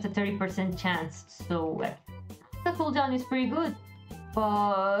 it's just a 30% chance, so the cooldown is pretty good.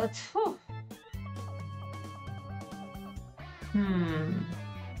 But whew.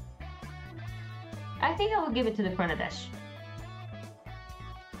 I think I will give it to the Chronodash.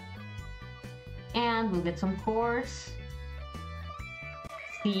 And we'll get some cores.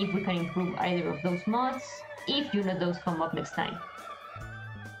 See if we can improve either of those mods, if you know those come up next time.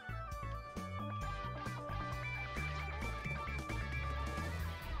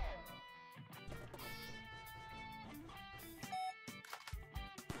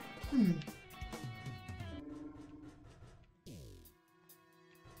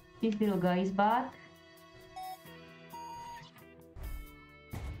 This little guy is back.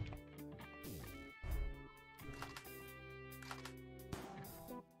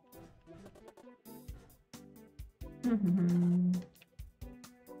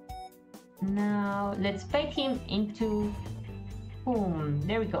 Now let's bait him into boom.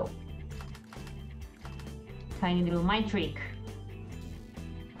 There we go. Tiny little mind trick.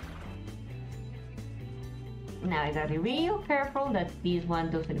 Now I gotta be real careful that this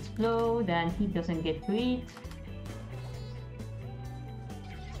one doesn't explode and he doesn't get to it.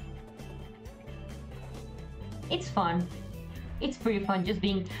 It's fun. It's pretty fun just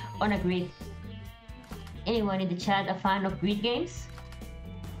being on a grid. Anyone in the chat a fan of grid games?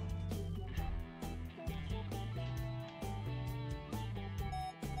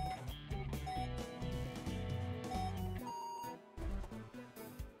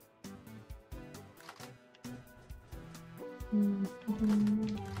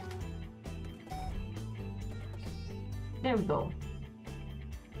 There we go.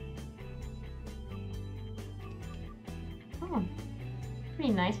 Oh,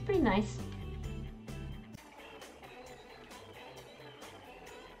 pretty nice, pretty nice.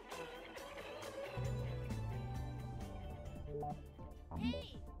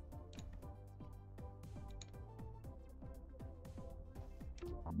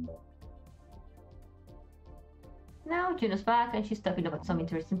 Now Juno's back and she's talking about some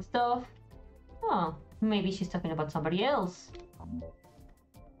interesting stuff. Oh, maybe she's talking about somebody else.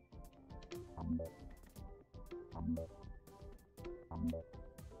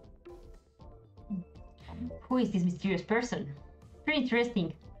 Who is this mysterious person? Pretty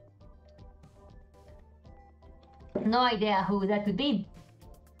interesting. No idea who that could be.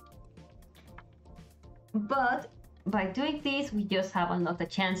 But by doing this, we just have unlocked a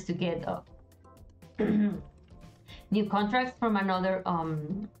chance to get new contracts from another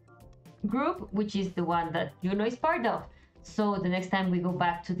group, which is the one that Juno is part of. So the next time we go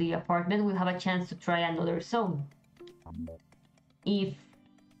back to the apartment, we'll have a chance to try another zone.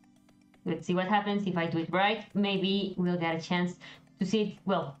 Let's see what happens. If I do it right, maybe we'll get a chance to see it.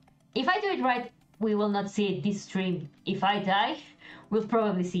 Well, if I do it right, we will not see it this stream. If I die, we'll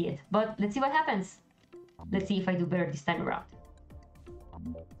probably see it. But let's see what happens. Let's see if I do better this time around.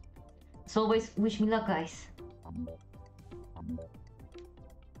 As always, wish me luck, guys.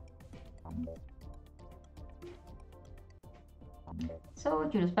 So,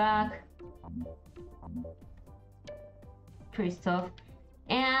 Juno's back. Pretty stuff.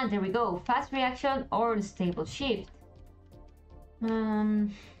 And there we go. Fast reaction or unstable shift.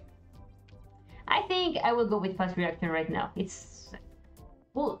 I think I will go with fast reaction right now. It's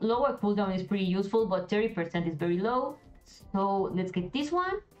lower cooldown is pretty useful, but 30% is very low. So let's get this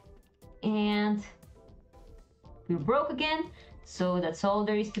one. And we're broke again. So that's all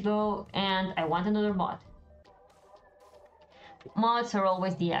there is to go. And I want another mod. Mods are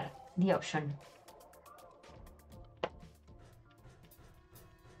always the option.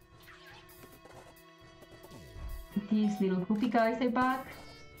 These little goofy guys are back.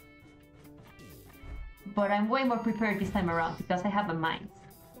 But I'm way more prepared this time around because I have a mines.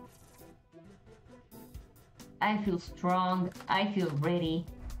 I feel strong. I feel ready.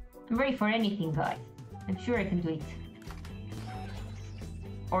 I'm ready for anything, guys. I'm sure I can do it.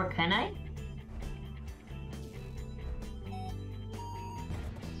 Or can I?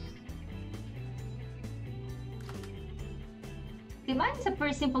 Divine is a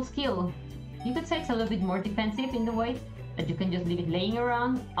pretty simple skill. You could say it's a little bit more defensive in the way that you can just leave it laying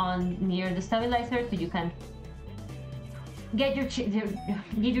around on near the stabilizer, so you can get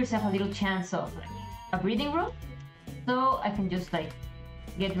give yourself a little chance of a breathing room. So I can just like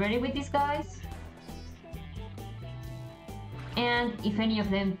get ready with these guys, and if any of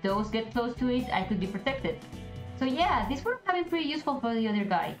them does get close to it, I could be protected. So yeah, these were having pretty useful for the other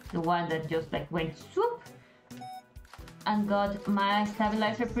guy, the one that just like went swoop and got my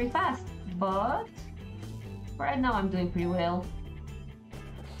stabilizer pretty fast. But right now I'm doing pretty well.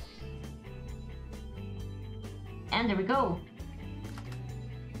 And there we go.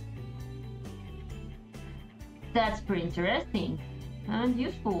 That's pretty interesting and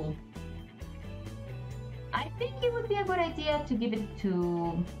useful. I think it would be a good idea to give it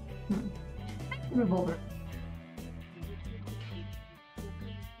to revolver.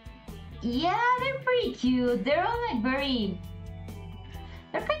 Yeah, they're pretty cute. They're all like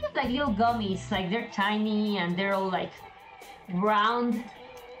they're kind of like little gummies. Like they're tiny and they're all like round.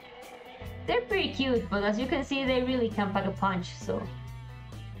 They're pretty cute, but as you can see, they really can pack a punch. So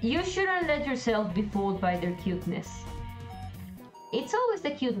you shouldn't let yourself be fooled by their cuteness. It's always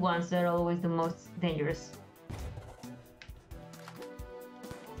the cute ones that are always the most dangerous.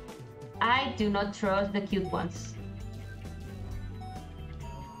 I do not trust the cute ones.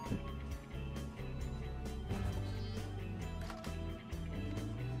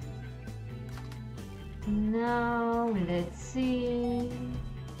 Now, let's see.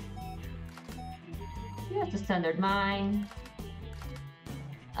 Just a standard mine.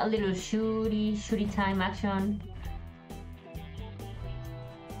 A little shooty time action.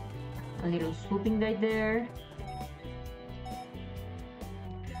 A little swooping right there.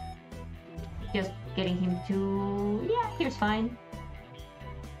 Just getting him to... yeah, here's fine.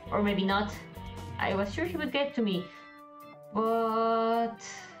 Or maybe not. I was sure he would get to me. But...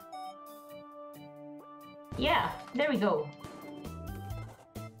 yeah, there we go.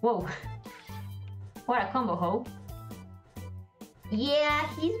 Whoa. What a combo, ho. Yeah,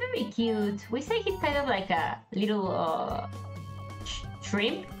 he's very cute. We say he's kind of like a little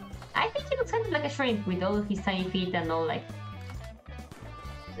shrimp. I think he looks kind of like a shrimp with all of his tiny feet and all like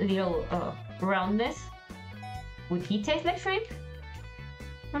little roundness. Would he taste like shrimp?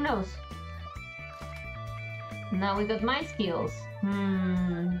 Who knows? Now we got mind skills.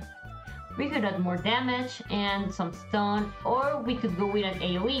 We could add more damage and some stun, or we could go with an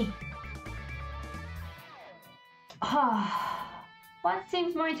AoE. What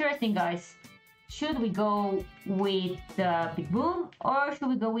seems more interesting, guys? Should we go with the big boom, or should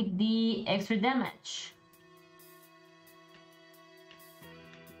we go with the extra damage?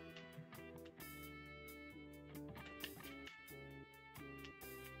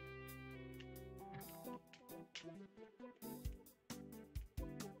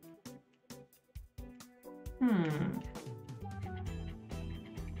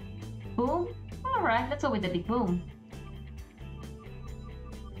 Boom? Alright, let's go with the big boom.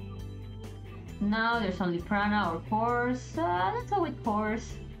 Now there's only prana or cores. Let's go with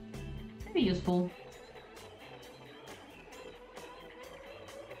cores. Very useful.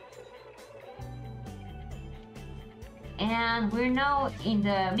 And we're now in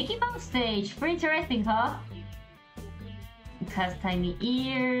the Mickey Mouse stage. Pretty interesting, huh? It has tiny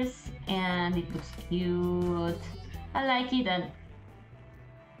ears and it looks cute. I like it. And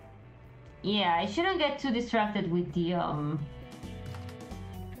yeah, I shouldn't get too distracted with the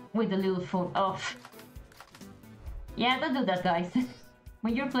little phone off. Yeah, don't do that, guys.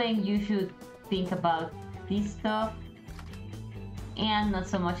 When you're playing, you should think about this stuff and not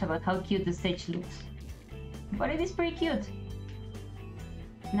so much about how cute the stage looks. But it is pretty cute.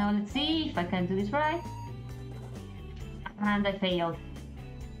 Now let's see if I can do this right. And I failed.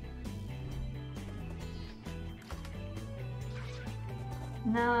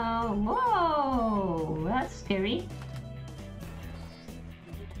 No, whoa, that's scary.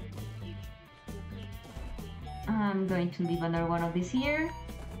 I'm going to leave another one of these here.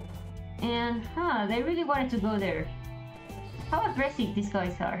 And, they really wanted to go there. How aggressive these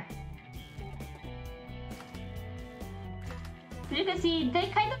guys are. So you can see, they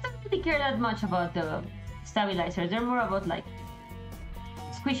kind of don't really care that much about the stabilizers. They're more about, like,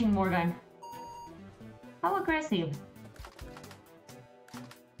 squishing Morgan. How aggressive.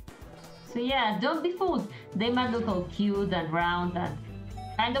 So yeah, don't be fooled. They might look all cute and round and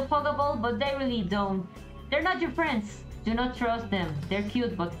kind of huggable, but they really don't They're not your friends. Do not trust them. They're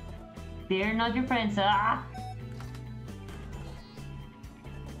cute, but they're not your friends. Ah!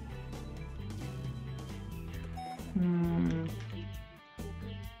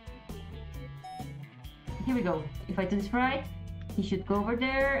 Here we go. If I do this right, he should go over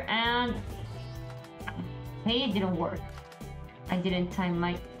there and... Hey, it didn't work. I didn't time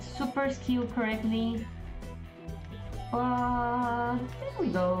my super skill correctly. But there we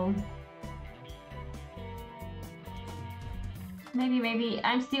go. Maybe.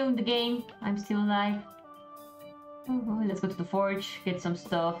 I'm still in the game. I'm still alive. Oh, let's go to the forge, get some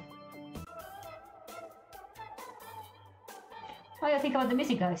stuff. What do you think about the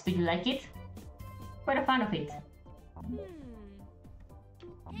music, guys? Do you like it? Quite a fan of it.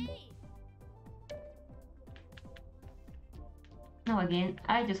 Now again,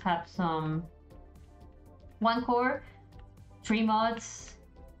 I just have some 1 core, 3 mods.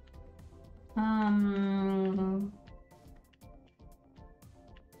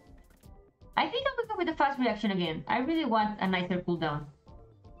 I think I will go with the fast reaction again. I really want a nicer cooldown.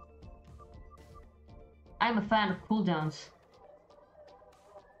 I'm a fan of cooldowns.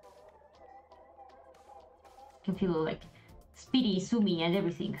 Can feel like speedy, zoomy, and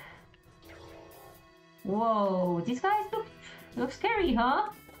everything. Whoa, these guys look scary, huh?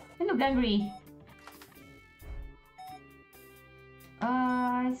 They look angry.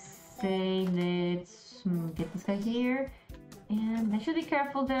 I say let's get this guy here, and I should be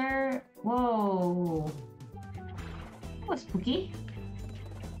careful there. Whoa, that was spooky.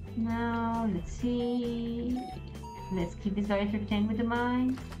 Now let's see. Let's keep this guy entertained with the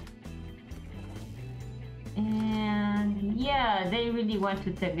mine. And yeah, they really want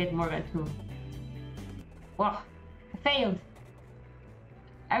to get Morgan too. Wow, I failed.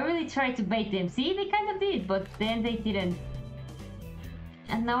 I really tried to bait them. See, they kind of did, but then they didn't.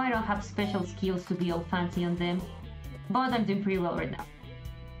 And now I don't have special skills to be all fancy on them. But I'm doing pretty well right now.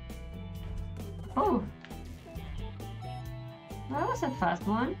 Oh, that was a fast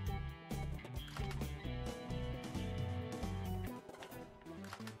one.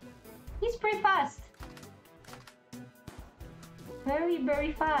 He's pretty fast.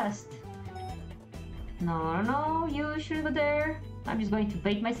 Very fast. No, you shouldn't go there. I'm just going to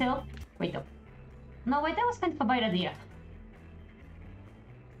bait myself. Wait up. No, wait, that was kind of a bad idea.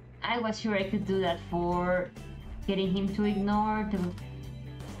 I was sure I could do that for getting him to ignore the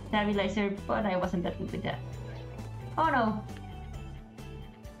stabilizer, but I wasn't that good with that. Oh no.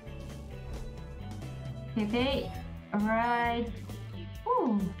 Okay, alright.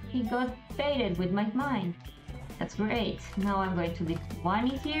 Ooh, he got baited with my mine. That's great. Now I'm going to leave one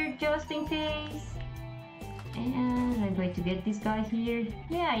in here just in case. And I'm going to get this guy here.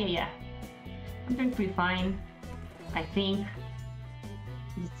 Yeah. I'm doing pretty fine, I think.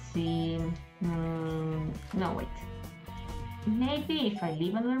 Let's see. No, wait. Maybe if I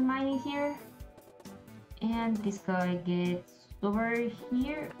leave another mine in here. And this guy gets over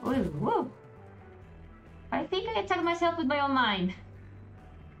here. Whoa. I think I attacked myself with my own mine.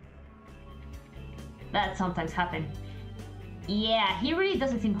 That sometimes happens. Yeah, he really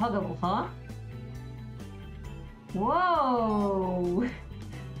doesn't seem huggable, huh? Whoa!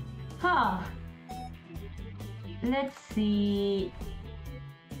 Huh. Let's see.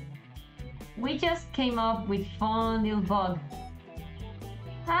 We just came up with fun little bug.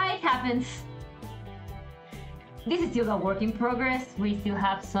 It happens. This is still a work in progress. We still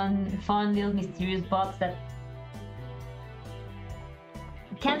have some fun little mysterious bugs that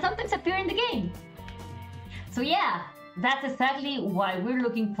can sometimes appear in the game. So yeah, that's exactly why we're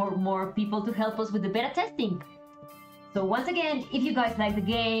looking for more people to help us with the beta testing. So once again, if you guys like the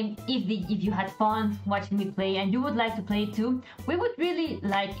game, if you had fun watching me play and you would like to play it too, we would really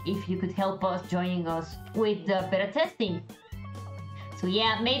like if you could help us joining us with the beta testing. So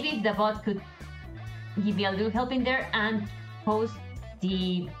yeah, maybe the bot could give me a little help in there and post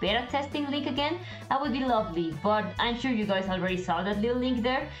the beta testing link again. That would be lovely, but I'm sure you guys already saw that little link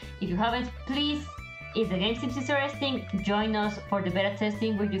there. If you haven't, please, if the game seems interesting, join us for the beta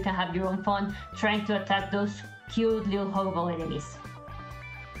testing where you can have your own fun trying to attack those cute little huggable enemies.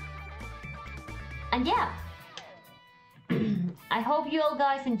 And yeah, I hope you all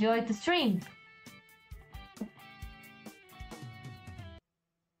guys enjoyed the stream.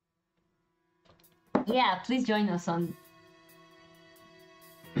 Yeah, please join us on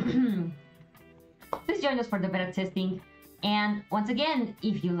please join us for the beta testing. And once again,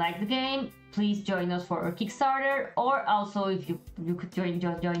 if you like the game, please join us for our Kickstarter, or also if you could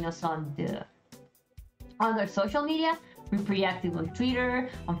join us on our social media. We're pretty active on Twitter,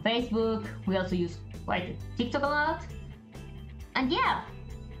 on Facebook. We also use quite TikTok a lot. And yeah,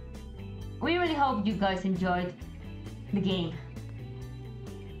 we really hope you guys enjoyed the game.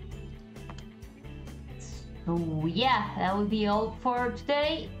 So yeah, that will be all for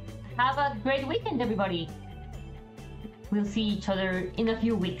today. Have a great weekend, everybody. We'll see each other in a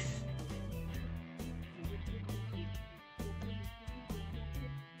few weeks.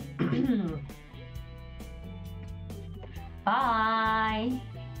 Bye.